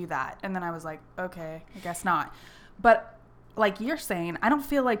we should do that. And then I was like, okay, I guess not. But like you're saying, I don't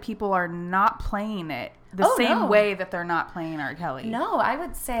feel like people are not playing it the same way that they're not playing R. Kelly. No, I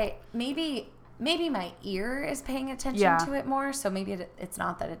would say maybe my ear is paying attention to it more, so maybe it's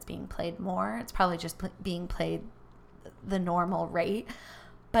not that it's being played more. It's probably just being played the normal rate,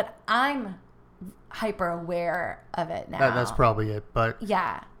 but I'm hyper aware of it now. That's probably it. But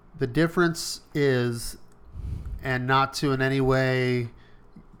yeah, the difference is, and not to in any way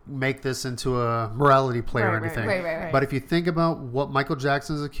make this into a morality play or anything. Right. But if you think about what Michael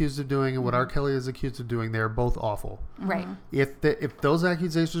Jackson is accused of doing and what R. Kelly is accused of doing, they're both awful. Right. If those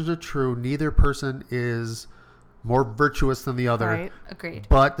accusations are true, neither person is more virtuous than the other. Right. Agreed.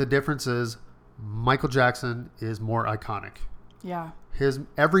 But the difference is Michael Jackson is more iconic. Yeah.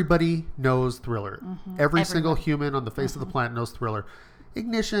 Everybody knows Thriller. Every single human on the face of the planet knows Thriller.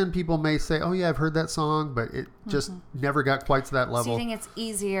 Ignition, people may say, oh yeah, I've heard that song, but it just never got quite to that So level. you think it's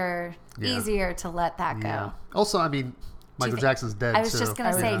easier Yeah. to let that go? Yeah. Also, I mean, Michael Jackson's dead. I was too. just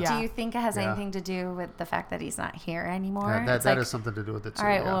gonna say, Yeah. do you think it has Yeah. anything to do with the fact that he's not here anymore? that It's that like, has something to do with it too. all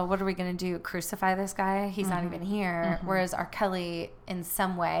right, yeah. well, what are we gonna do? Crucify this guy? He's not even here. Whereas R. Kelly, in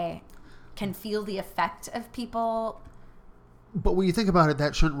some way, can feel the effect of people. But when you think about it,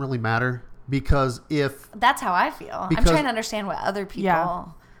 that shouldn't really matter because if That's how I feel. I'm Because- trying to understand what other people. Yeah.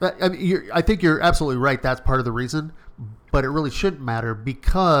 I mean, I think you're absolutely right. That's part of the reason, but it really shouldn't matter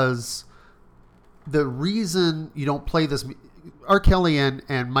because the reason you don't play this, R. Kelly and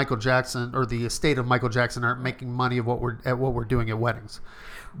Michael Jackson or the estate of Michael Jackson aren't making money of what we're doing at weddings.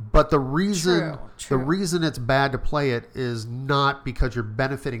 But the reason True. the reason it's bad to play it is not because you're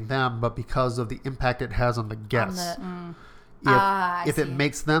benefiting them, but because of the impact it has on the guests. I If it see.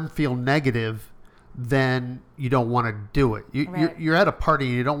 makes them feel negative, then you don't want to do it. Right. You're at a party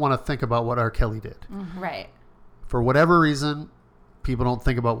and you don't want to think about what R. Kelly did. Right. For whatever reason, people don't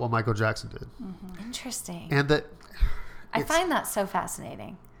think about what Michael Jackson did. Interesting. And that I find that so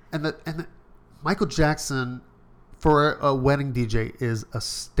fascinating. and the Michael Jackson for a wedding DJ is a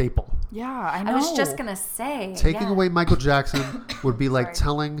staple. Yeah, I know. I was just gonna say, Taking yeah. away Michael Jackson would be like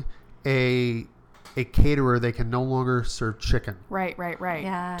telling a caterer they can no longer serve chicken. Right.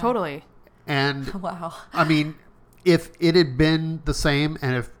 Yeah. Totally. And Wow. I mean, if it had been the same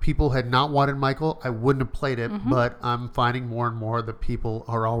and if people had not wanted Michael, I wouldn't have played it. But I'm finding more and more that people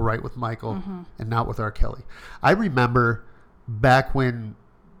are all right with Michael and not with R. Kelly. I remember back when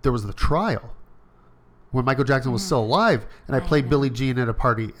there was the trial, when Michael Jackson was still alive, and I played Billie Jean at a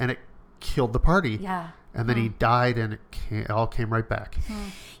party, and it killed the party. Yeah. And then he died, and it all came right back.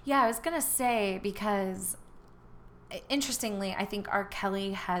 Yeah, I was going to say, because interestingly, I think R.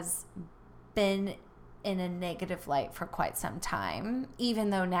 Kelly has been in a negative light for quite some time, even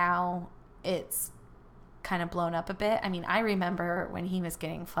though now it's kind of blown up a bit. I mean, I remember when he was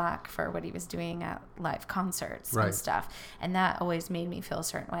getting flack for what he was doing at live concerts and stuff, and that always made me feel a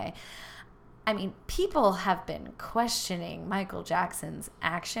certain way. I mean, people have been questioning Michael Jackson's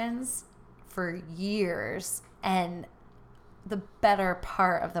actions for years, and the better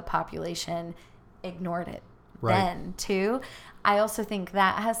part of the population ignored it then too. I also think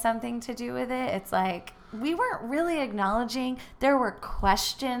that has something to do with it. It's like we weren't really acknowledging. There were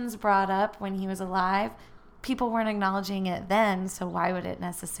questions brought up when he was alive. People weren't acknowledging it then, so why would it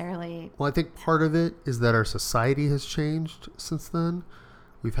necessarily? Well, I think part of it is that our society has changed since then.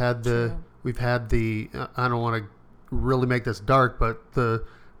 We've had the I don't want to really make this dark, but the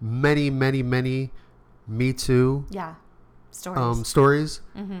many Me Too stories.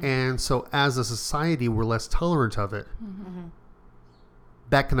 And so as a society, we're less tolerant of it.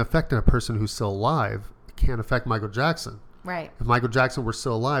 That can affect a person who's still alive. It can't affect Michael Jackson. Right. If Michael Jackson were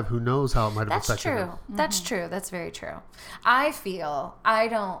still alive, who knows how it might have affected him. That's true. That's very true. I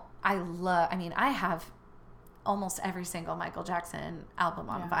have almost every single Michael Jackson album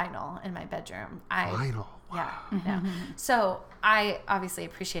on vinyl in my bedroom. Vinyl. Yeah. No. So I obviously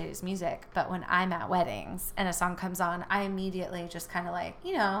appreciate his music, but when I'm at weddings and a song comes on, I immediately just kind of like,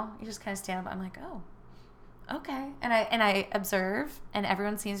 you just kind of stand up. I'm like, oh, okay. And I observe, and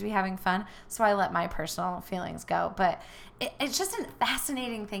everyone seems to be having fun. So I let my personal feelings go. But it's just a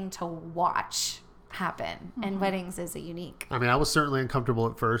fascinating thing to watch happen. And weddings is a unique. I mean, I was certainly uncomfortable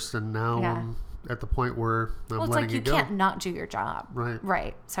at first, and now I'm at the point where I'm letting it go. Well, it's like you can't not do your job.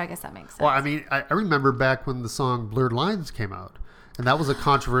 Right. So I guess that makes sense. Well, I mean, I remember back when the song Blurred Lines came out, and that was a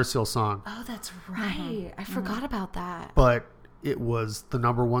controversial song. Oh, that's right. I forgot about that. But it was the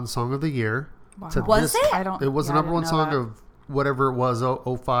 #1 song of the year. Wow. Was it? It was the #1 song of whatever it was,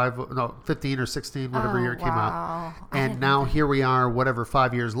 15 or 16, whatever year it came out. And now here we are,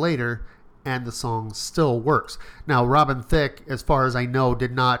 5 years later, and the song still works. Now, Robin Thicke, as far as I know,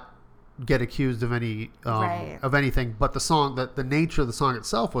 did not get accused of anything, but the song, the nature of the song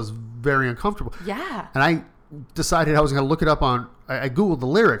itself was very uncomfortable. Yeah. And I decided I was going to look it up I Googled the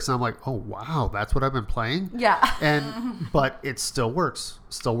lyrics, and I'm like, oh wow, that's what I've been playing. Yeah. But it still works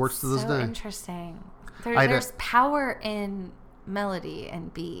to this day. Interesting. There's power in melody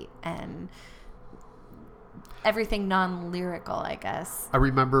and beat and everything non-lyrical, I guess. I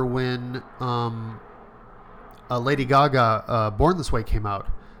remember when Lady Gaga Born This Way came out.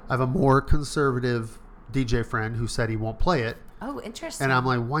 I have a more conservative DJ friend who said he won't play it. Oh, interesting. And I'm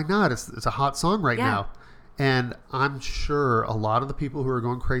like, why not? It's a hot song right now. And I'm sure a lot of the people who are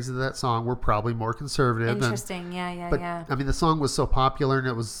going crazy to that song were probably more conservative. Interesting. But, I mean, the song was so popular and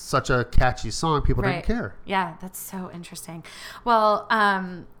it was such a catchy song, people didn't care. Yeah, that's so interesting. Well,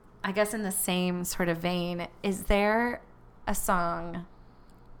 I guess in the same sort of vein, is there a song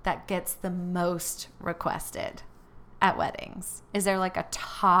that gets the most requested at weddings? Is there like a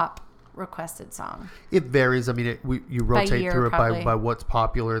top requested song? It varies. I mean, you rotate through it by what's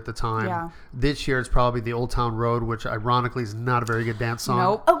popular at the time. Yeah. This year it's probably the Old Town Road, which ironically is not a very good dance song.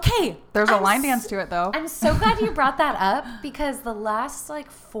 Nope. Okay. There's a line dance to it though. I'm so glad you brought that up, because the last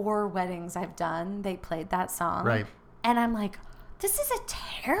 4 weddings I've done, they played that song. Right. And I'm like, this is a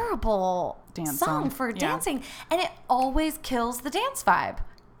terrible dance song for dancing. And it always kills the dance vibe.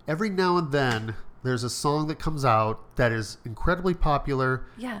 Every now and then there's a song that comes out that is incredibly popular.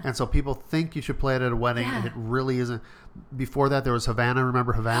 Yeah. And so people think you should play it at a wedding, and it really isn't. Before that, there was Havana.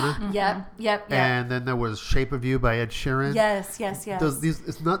 Remember Havana? Yep. And then there was Shape of You by Ed Sheeran. Yes.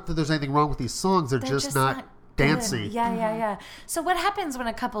 It's not that there's anything wrong with these songs. They're just not dancey. Yeah. So what happens when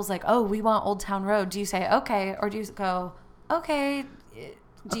a couple's like, oh, we want Old Town Road? Do you say, okay? Or do you go, okay?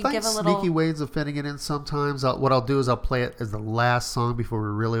 Do you give a little sneaky ways of fitting it in sometimes? What I'll do is I'll play it as the last song before we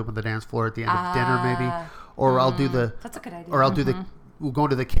really open the dance floor at the end of dinner, maybe. Or I'll do that's a good idea. Or I'll do we'll go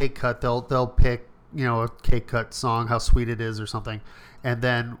into the cake cut. They'll pick a cake cut song, How Sweet It Is or something, and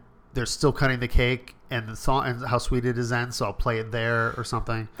then they're still cutting the cake and the song and How Sweet It Is ends, so I'll play it there or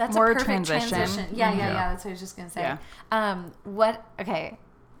something. That's more a perfect transition. Yeah. That's what I was just gonna say. Yeah. Okay,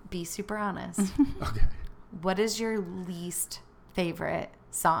 be super honest. Okay. What is your least favorite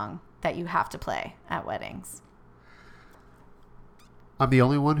song that you have to play at weddings? I'm the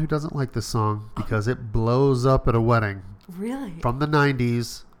only one who doesn't like this song because it blows up at a wedding. Really? From the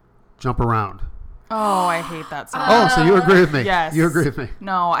 90s, Jump Around. Oh, I hate that song. Oh, so you agree with me? Yes. You agree with me.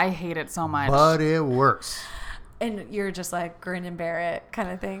 No, I hate it so much. But it works. And you're just like grin and bear it kind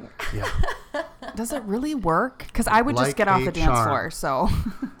of thing. Yeah. Does it really work? Because I would Like just get off a the dance charm. floor. So,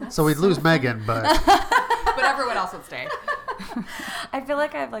 So we'd lose Megan, but but everyone else would stay. I feel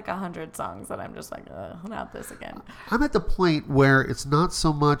like I have like 100 songs that I'm just like, not this again. I'm at the point where it's not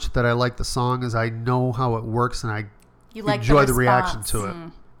so much that I like the song as I know how it works and I You like enjoy the response. reaction to it.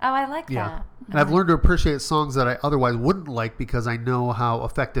 Oh, I like Yeah. that. And I've learned to appreciate songs that I otherwise wouldn't like because I know how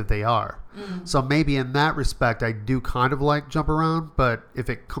effective they are. So maybe in that respect, I do kind of like Jump Around, but if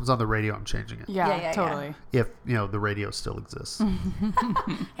it comes on the radio, I'm changing it. Yeah, totally. If, the radio still exists.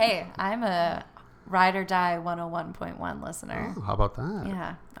 Hey, I'm a Ride or Die 101.1 listener. Oh, how about that?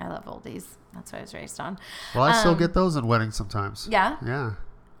 Yeah, I love oldies. That's what I was raised on. Well, I still get those in weddings sometimes. Yeah? Yeah.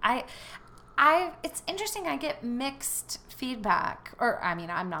 It's interesting. I get mixed feedback, or I mean,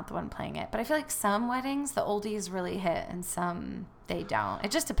 I'm not the one playing it, but I feel like some weddings the oldies really hit, and some they don't.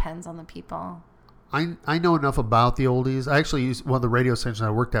 It just depends on the people. I know enough about the oldies. I actually used one of the radio stations I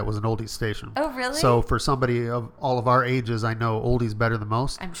worked at was an oldies station. Oh, really? So for somebody of all of our ages, I know oldies better than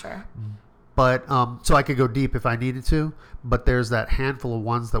most. I'm sure. But so I could go deep if I needed to. But there's that handful of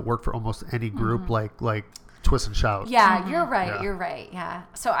ones that work for almost any group, like Twist and Shout. Yeah, you're right. Yeah. You're right. Yeah.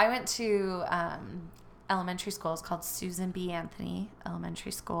 So I went to elementary school. It's called Susan B. Anthony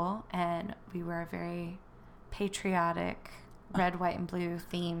Elementary School, and we were a very patriotic, red, white, and blue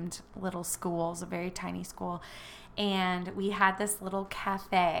themed little school. It was a very tiny school, and we had this little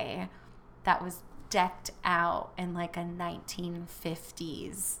cafe that was decked out in like a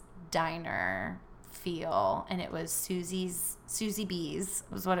 1950s diner feel, and it was Susie B's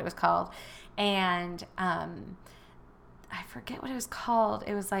was what it was called. And I forget what it was called.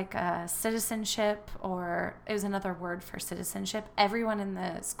 It was like a citizenship, or it was another word for citizenship. Everyone in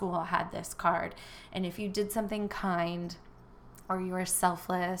the school had this card, and if you did something kind, or you were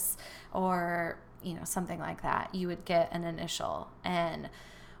selfless, or something like that, you would get an initial. And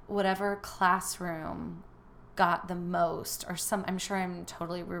whatever classroom got the most, or I'm sure I'm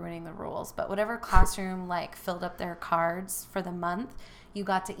totally ruining the rules, but whatever classroom filled up their cards for the month, you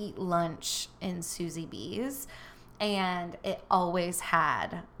got to eat lunch in Susie B's, and it always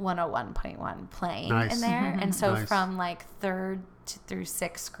had 101.1 playing Nice. in there. And so Nice. from 3rd through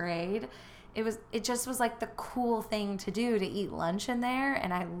 6th grade, it just was like the cool thing to do, to eat lunch in there,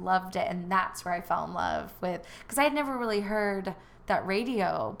 and I loved it. And that's where I fell in love with, because I had never really heard that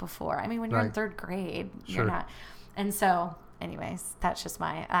radio before. I mean, when you're in Right. 3rd grade, Sure. you're not. And so, anyways, that's just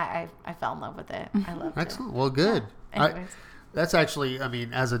I fell in love with it. I loved it. Excellent. Well, good. Anyways. That's actually, I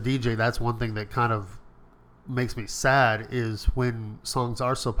mean, as a DJ, that's one thing that kind of makes me sad is when songs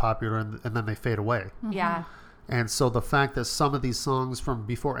are so popular and then they fade away. Yeah. And so the fact that some of these songs from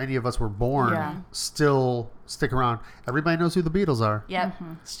before any of us were born Yeah. still stick around. Everybody knows who the Beatles are. Yep.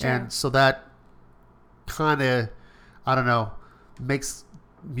 It's true. And so that kind of, I don't know, makes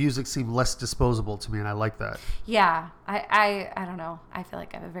music seem less disposable to me, and I like that. Yeah, I don't know. I feel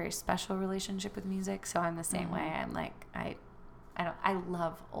like I have a very special relationship with music, so I'm the same way. I'm like I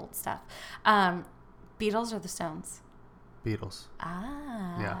love old stuff. Beatles or the Stones? Beatles.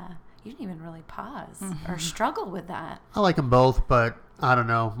 Ah, Yeah. You didn't even really pause or struggle with that. I like them both, but I don't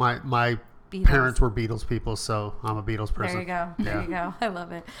know. My Beatles. parents were Beatles people, so I'm a Beatles person. There you go. There Yeah. you go. I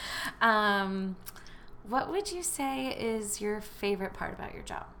love it. What would you say is your favorite part about your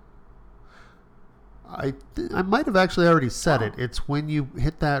job? I might have actually already said it. It's when you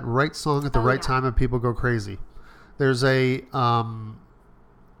hit that right song at the right time and people go crazy. There's a kind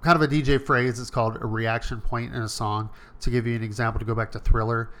of a DJ phrase. It's called a reaction point in a song. To give you an example, to go back to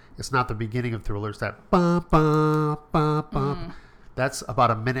Thriller, it's not the beginning of Thriller. It's that bum, bum, bum, bum. That's about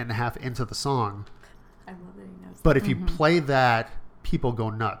a minute and a half into the song. I love that he knows. But if you play that, people go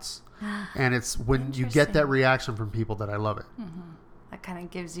nuts. And it's when you get that reaction from people that I love it. That kind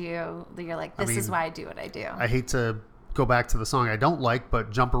of gives you're like, this is mean, why I do what I do. I hate to go back to the song I don't like,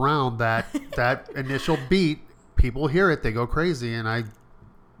 but Jump Around, that initial beat, people hear it, they go crazy, and I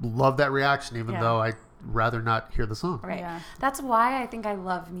love that reaction, even though I'd rather not hear the song. Right. Yeah. That's why I think I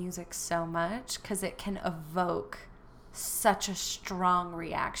love music so much, because it can evoke such a strong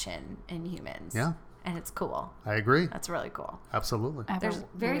reaction in humans. Yeah. And it's cool. I agree. That's really cool. Absolutely. I have There's a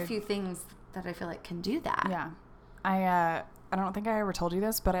very weird- few things that I feel like can do that. Yeah. I don't think I ever told you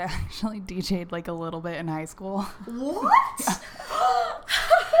this, but I actually DJ'd a little bit in high school. What?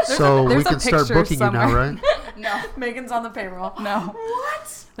 So we there's a can start picture booking you now, somewhere. right? No. Megan's on the payroll. No.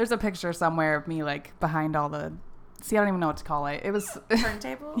 What? There's a picture somewhere of me behind all the I don't even know what to call it. It was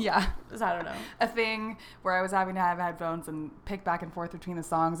Turntable? yeah, I don't know. a thing where I was having to have headphones and pick back and forth between the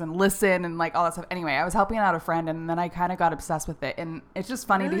songs and listen and like all that stuff. Anyway, I was helping out a friend and then I kind of got obsessed with it. And it's just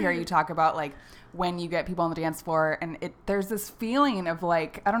funny to hear you talk about like when you get people on the dance floor and there's this feeling of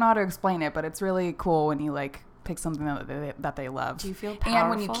like, I don't know how to explain it, but it's really cool when you like pick something that they love. Do you feel powerful? And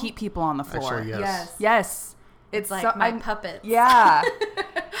when you keep people on the floor. Actually, yes. Yes. It's like my puppets. Yeah.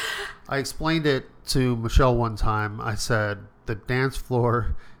 I explained it to Michelle one time. I said, the dance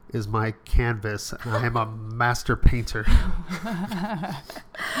floor is my canvas, and I am a master painter. I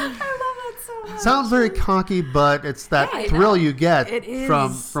love it so much. Sounds very cocky, but it's that thrill you get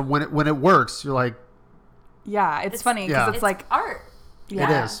from when it works. You're like, yeah, it's funny because it's like art.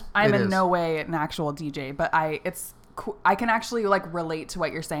 Yeah. It is. I'm It in is. no way an actual DJ, but I can actually like relate to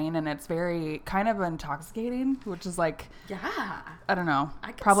what you're saying, and it's very kind of intoxicating, which is like, Yeah. I don't know, I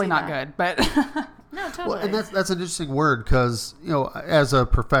can probably see not that. good, but No, totally. well, and that's an interesting word because as a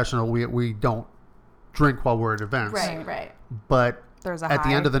professional, we don't drink while we're at events, right. But there's a at the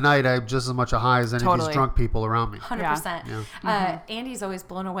high. end of the night, I have just as much a high as any of Totally. these drunk people around me. 100%. Yeah. Andy's always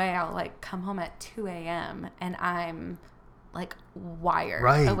blown away. I'll like come home at 2 a.m. and I'm like wired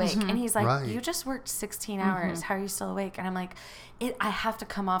Right. awake. And he's like, Right. you just worked 16 hours. How are you still awake? And I'm like, I have to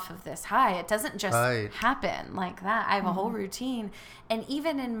come off of this high. It doesn't just happen like that. I have a whole routine. And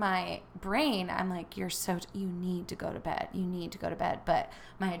even in my brain, I'm like, you need to go to bed. You need to go to bed. But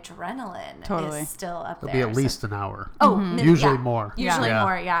my adrenaline is still up It'll there. be at least an hour. Oh, Usually more. Usually Yeah.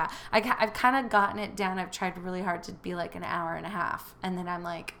 more, yeah. I've kind of gotten it down. I've tried really hard to be like an hour and a half. And then I'm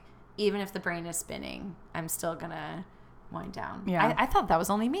like, even if the brain is spinning, I'm still going to wind down. Yeah. I thought that was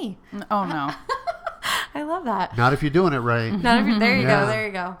only me. oh no, I love that. Not if you're doing it right. There you Yeah. go. There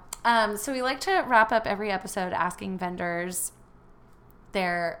you go. So we like to wrap up every episode asking vendors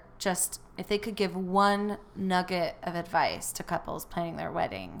if they could give one nugget of advice to couples planning their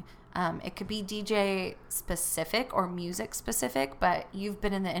wedding. It could be DJ specific or music specific, but you've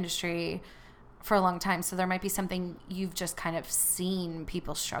been in the industry for a long time, so there might be something you've just kind of seen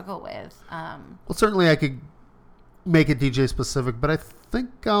people struggle with. Well, certainly I could make it DJ specific, but I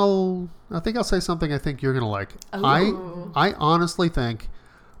think I'll say something I think you're gonna like. Ooh. I honestly think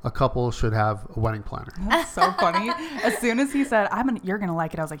a couple should have a wedding planner. that's so funny. As soon as he said, you're gonna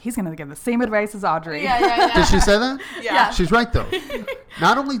like it, I was like, he's gonna give the same advice as Audrey. Yeah. Did she say that? Yeah. She's right though.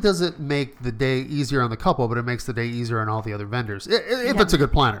 Not only does it make the day easier on the couple, but it makes the day easier on all the other vendors if it's a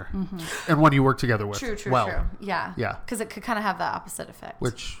good planner and one you work together with. True. Yeah. Because it could kind of have the opposite effect.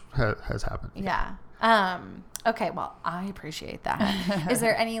 Which has happened. Yeah. Okay, well, I appreciate that. Is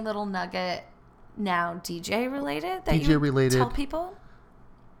there any little nugget now DJ related that you related. tell people?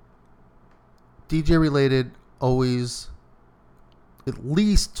 DJ related, always at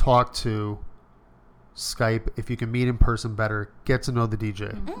least talk to Skype. If you can meet in person better, get to know the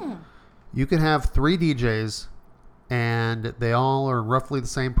DJ. You can have 3 DJs and they all are roughly the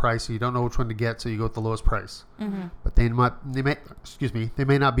same price, so you don't know which one to get, so you go with the lowest price. But they may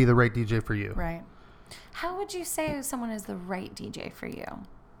not be the right DJ for you. Right. How would you say someone is the right DJ for you?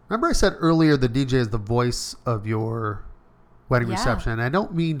 Remember I said earlier the DJ is the voice of your wedding reception. And I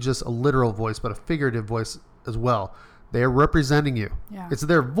don't mean just a literal voice, but a figurative voice as well. They are representing you. Yeah. It's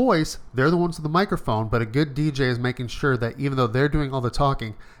their voice. They're the ones with the microphone, but a good DJ is making sure that even though they're doing all the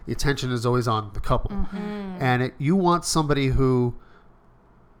talking, the attention is always on the couple. And you want somebody who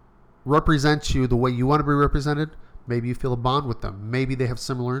represents you the way you want to be represented. Maybe you feel a bond with them. Maybe they have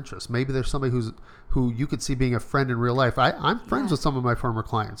similar interests. Maybe there's somebody who you could see being a friend in real life. I'm friends with some of my former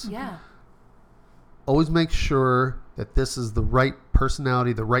clients. Yeah. Always make sure that this is the right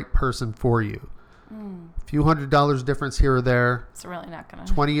personality, the right person for you. A few $100 difference here or there. It's really not going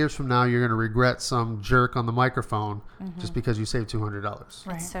to. 20 years from now, you're going to regret some jerk on the microphone just because you saved $200.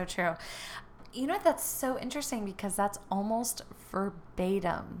 Right. It's so true. You know what? That's so interesting because that's almost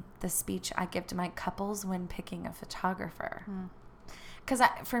verbatim the speech I give to my couples when picking a photographer. Because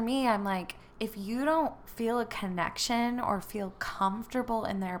for me, I'm like, if you don't feel a connection or feel comfortable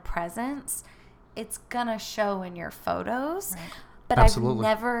in their presence, it's going to show in your photos. Right. But Absolutely.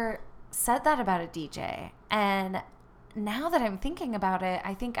 I've never said that about a DJ. And now that I'm thinking about it,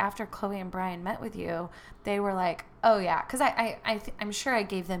 I think after Chloe and Brian met with you, they were like, oh yeah, because I'm sure I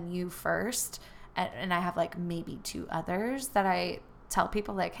gave them you first, and I have like maybe 2 others that I tell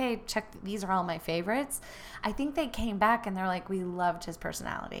people like, hey, check, these are all my favorites. I think they came back and they're like, we loved his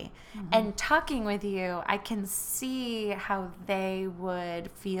personality. And talking with you, I can see how they would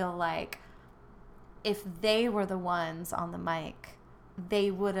feel like if they were the ones on the mic,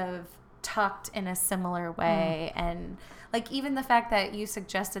 they would have talked in a similar way. And like, even the fact that you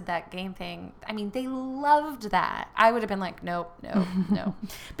suggested that game thing, I mean, they loved that. I would have been like, nope, no.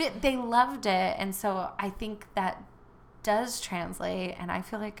 But they loved it. And so I think that does translate. And I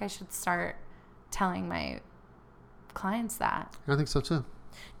feel like I should start telling my clients that. I think so too.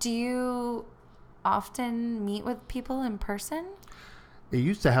 Do you often meet with people in person? It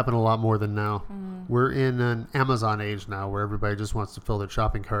used to happen a lot more than now. We're in an Amazon age now where everybody just wants to fill their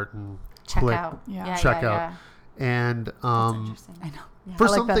shopping cart and Check click, out. Yeah. check out. And That's interesting. I know. Yeah. for I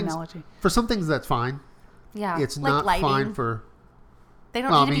like some that things, analogy. for some things that's fine. Yeah. It's like not lighting. fine for. They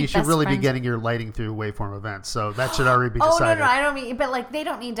don't Well, I need to mean, be you should best really friends. be getting your lighting through Waveform events, so that should already be Oh, decided. no, I don't mean, but like they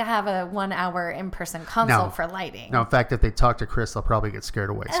don't need to have a 1 hour in-person consult No. for lighting. No, in fact, if they talk to Chris, they'll probably get scared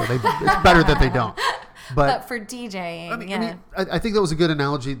away. So it's better that they don't. But for DJing, I think that was a good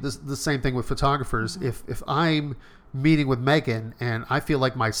analogy. The same thing with photographers. If I'm meeting with Megan and I feel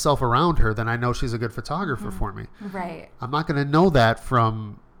like myself around her, then I know she's a good photographer for me. right. I'm not going to know that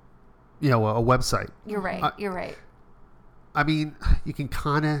from, a website. You're right. You're right. I mean, you can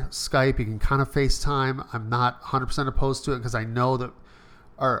kind of Skype, you can kind of FaceTime. I'm not 100% opposed to it because I know that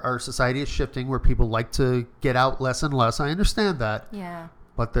our society is shifting where people like to get out less and less. I understand that. Yeah.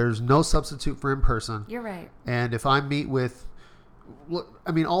 But there's no substitute for in person. You're right. And if I meet with,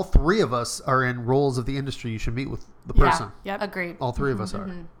 all three of us are in roles of the industry. You should meet with the person. Yeah. Yep. Agreed. All three of us are.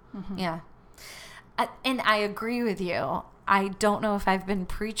 Yeah. And I agree with you. I don't know if I've been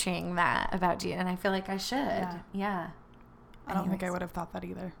preaching that about you, and I feel like I should. Yeah. I don't think I Anyways. would have thought that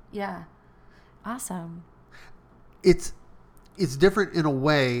either. Yeah. Awesome. It's different in a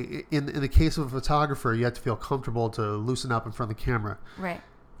way. In the case of a photographer, you have to feel comfortable to loosen up in front of the camera. Right.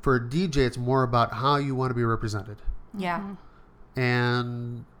 For a DJ, it's more about how you want to be represented. Yeah.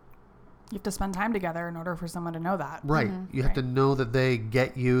 And You have to spend time together in order for someone to know that. right, you have to know that they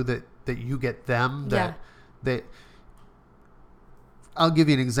get you, that you get them. That they. I'll give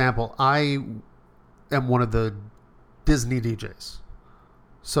you an example. I am one of the Disney DJs.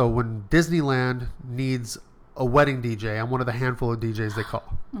 So when Disneyland needs a wedding DJ, I'm one of the handful of DJs they call.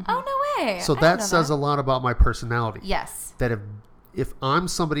 Oh, no way. So I didn't that know says a lot about my personality. Yes. That if I'm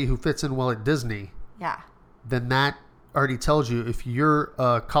somebody who fits in well at Disney, Yeah. then that already tells you if you're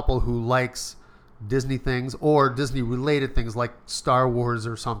a couple who likes Disney things or Disney related things like Star Wars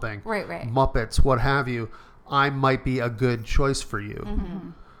or something, Right. Muppets, what have you, I might be a good choice for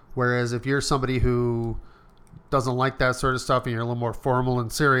you. Whereas if you're somebody who doesn't like that sort of stuff and you're a little more formal and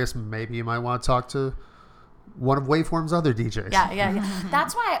serious, maybe you might want to talk to one of Waveform's other DJs. Yeah.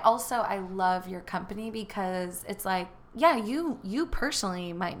 That's why I love your company, because it's like, yeah, you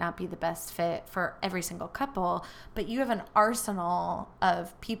personally might not be the best fit for every single couple, but you have an arsenal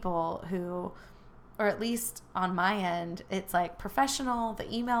of people who, or at least on my end, it's like professional. The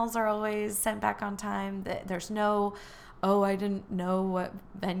emails are always sent back on time. There's no, oh, I didn't know what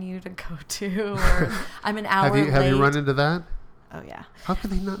venue to go to, or I'm an hour late. Have you run into that? Oh, yeah. How can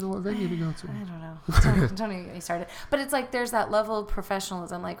they not know what venue to go to? I don't know. Don't even get me started. But it's like there's that level of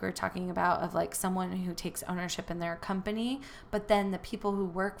professionalism, like we were talking about, of like someone who takes ownership in their company, but then the people who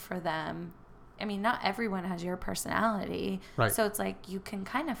work for them, I mean, not everyone has your personality. Right. So it's like you can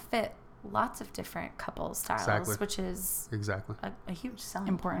kind of fit lots of different couple styles, Exactly. which is Exactly. a huge selling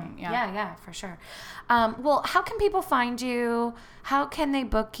Important, point. yeah. Yeah, for sure. Well, how can people find you? How can they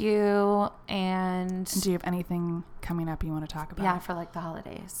book you? And Do you have anything coming up you want to talk about? yeah, for like the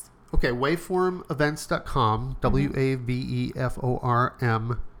holidays. Okay, waveformevents.com,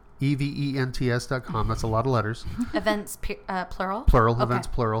 waveformevents.com. That's a lot of letters. Events, plural? Plural, Okay. events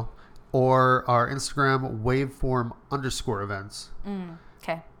plural. Or our Instagram, waveform_events.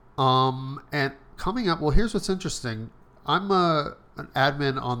 Okay. And coming up, well, here's what's interesting. I'm an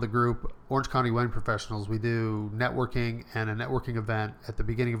admin on the group Orange County Wedding Professionals. We do networking and a networking event at the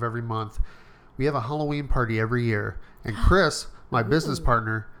beginning of every month. We have a Halloween party every year. And Chris, my business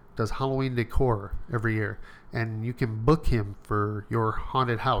partner, does Halloween decor every year. And you can book him for your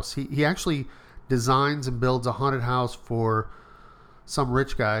haunted house. He actually designs and builds a haunted house for some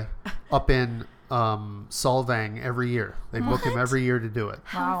rich guy up in Solvang every year. They book him every year to do it.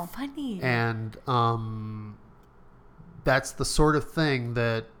 How Wow. funny. And that's the sort of thing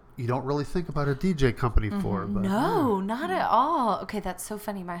that you don't really think about a DJ company for. But No, not at all. Okay, that's so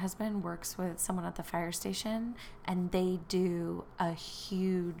funny. My husband works with someone at the fire station, and they do a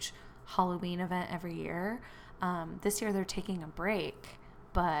huge Halloween event every year. This year they're taking a break,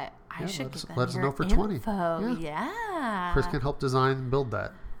 but I Yeah, should give them let us your know for 20. info. Yeah. Yeah. Chris can help design and build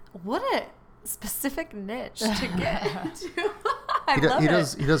that. What a specific niche to get to. I He, do- love he it.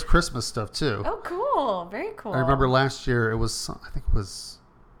 does he does Christmas stuff too. Oh, cool. Very cool. I remember last year it was, I think it was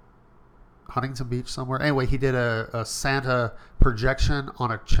Huntington Beach somewhere. Anyway, he did a Santa projection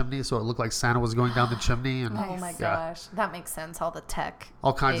on a chimney, so it looked like Santa was going down the chimney. And Oh my gosh, that makes sense. All the tech,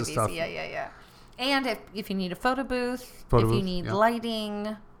 all kinds of stuff. Yeah. And if you need a photo booth, Photo if you booth, need yeah.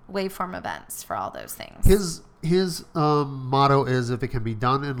 lighting, waveform events for all those things. His motto is, if it can be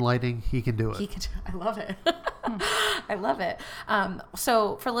done in lighting, he can do it. I love it. I love it.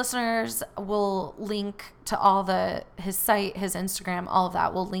 So for listeners, we'll link to his site, his Instagram, all of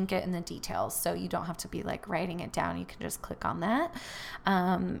that. We'll link it in the details, so you don't have to be like writing it down. You can just click on that.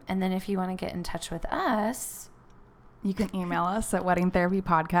 And then if you want to get in touch with us, you can email us at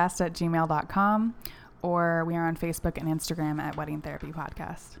weddingtherapypodcast@gmail.com, or we are on Facebook and Instagram at Wedding Therapy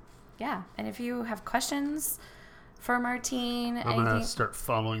Podcast. Yeah. And if you have questions for Martine, I'm going to start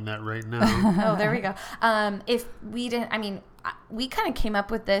following that right now. Oh, there we go. If we didn't, we kind of came up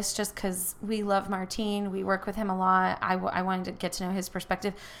with this just because we love Martine. We work with him a lot. I wanted to get to know his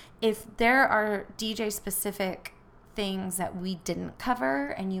perspective. If there are DJ specific things that we didn't cover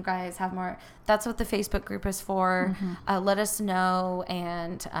and you guys have more, that's what the Facebook group is for. Mm-hmm. Let us know,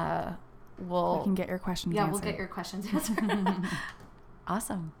 and we can get your questions answered. We'll get your questions answered.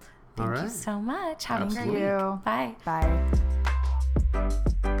 Awesome. Thank you so much. Have a great week. you. Bye. Bye.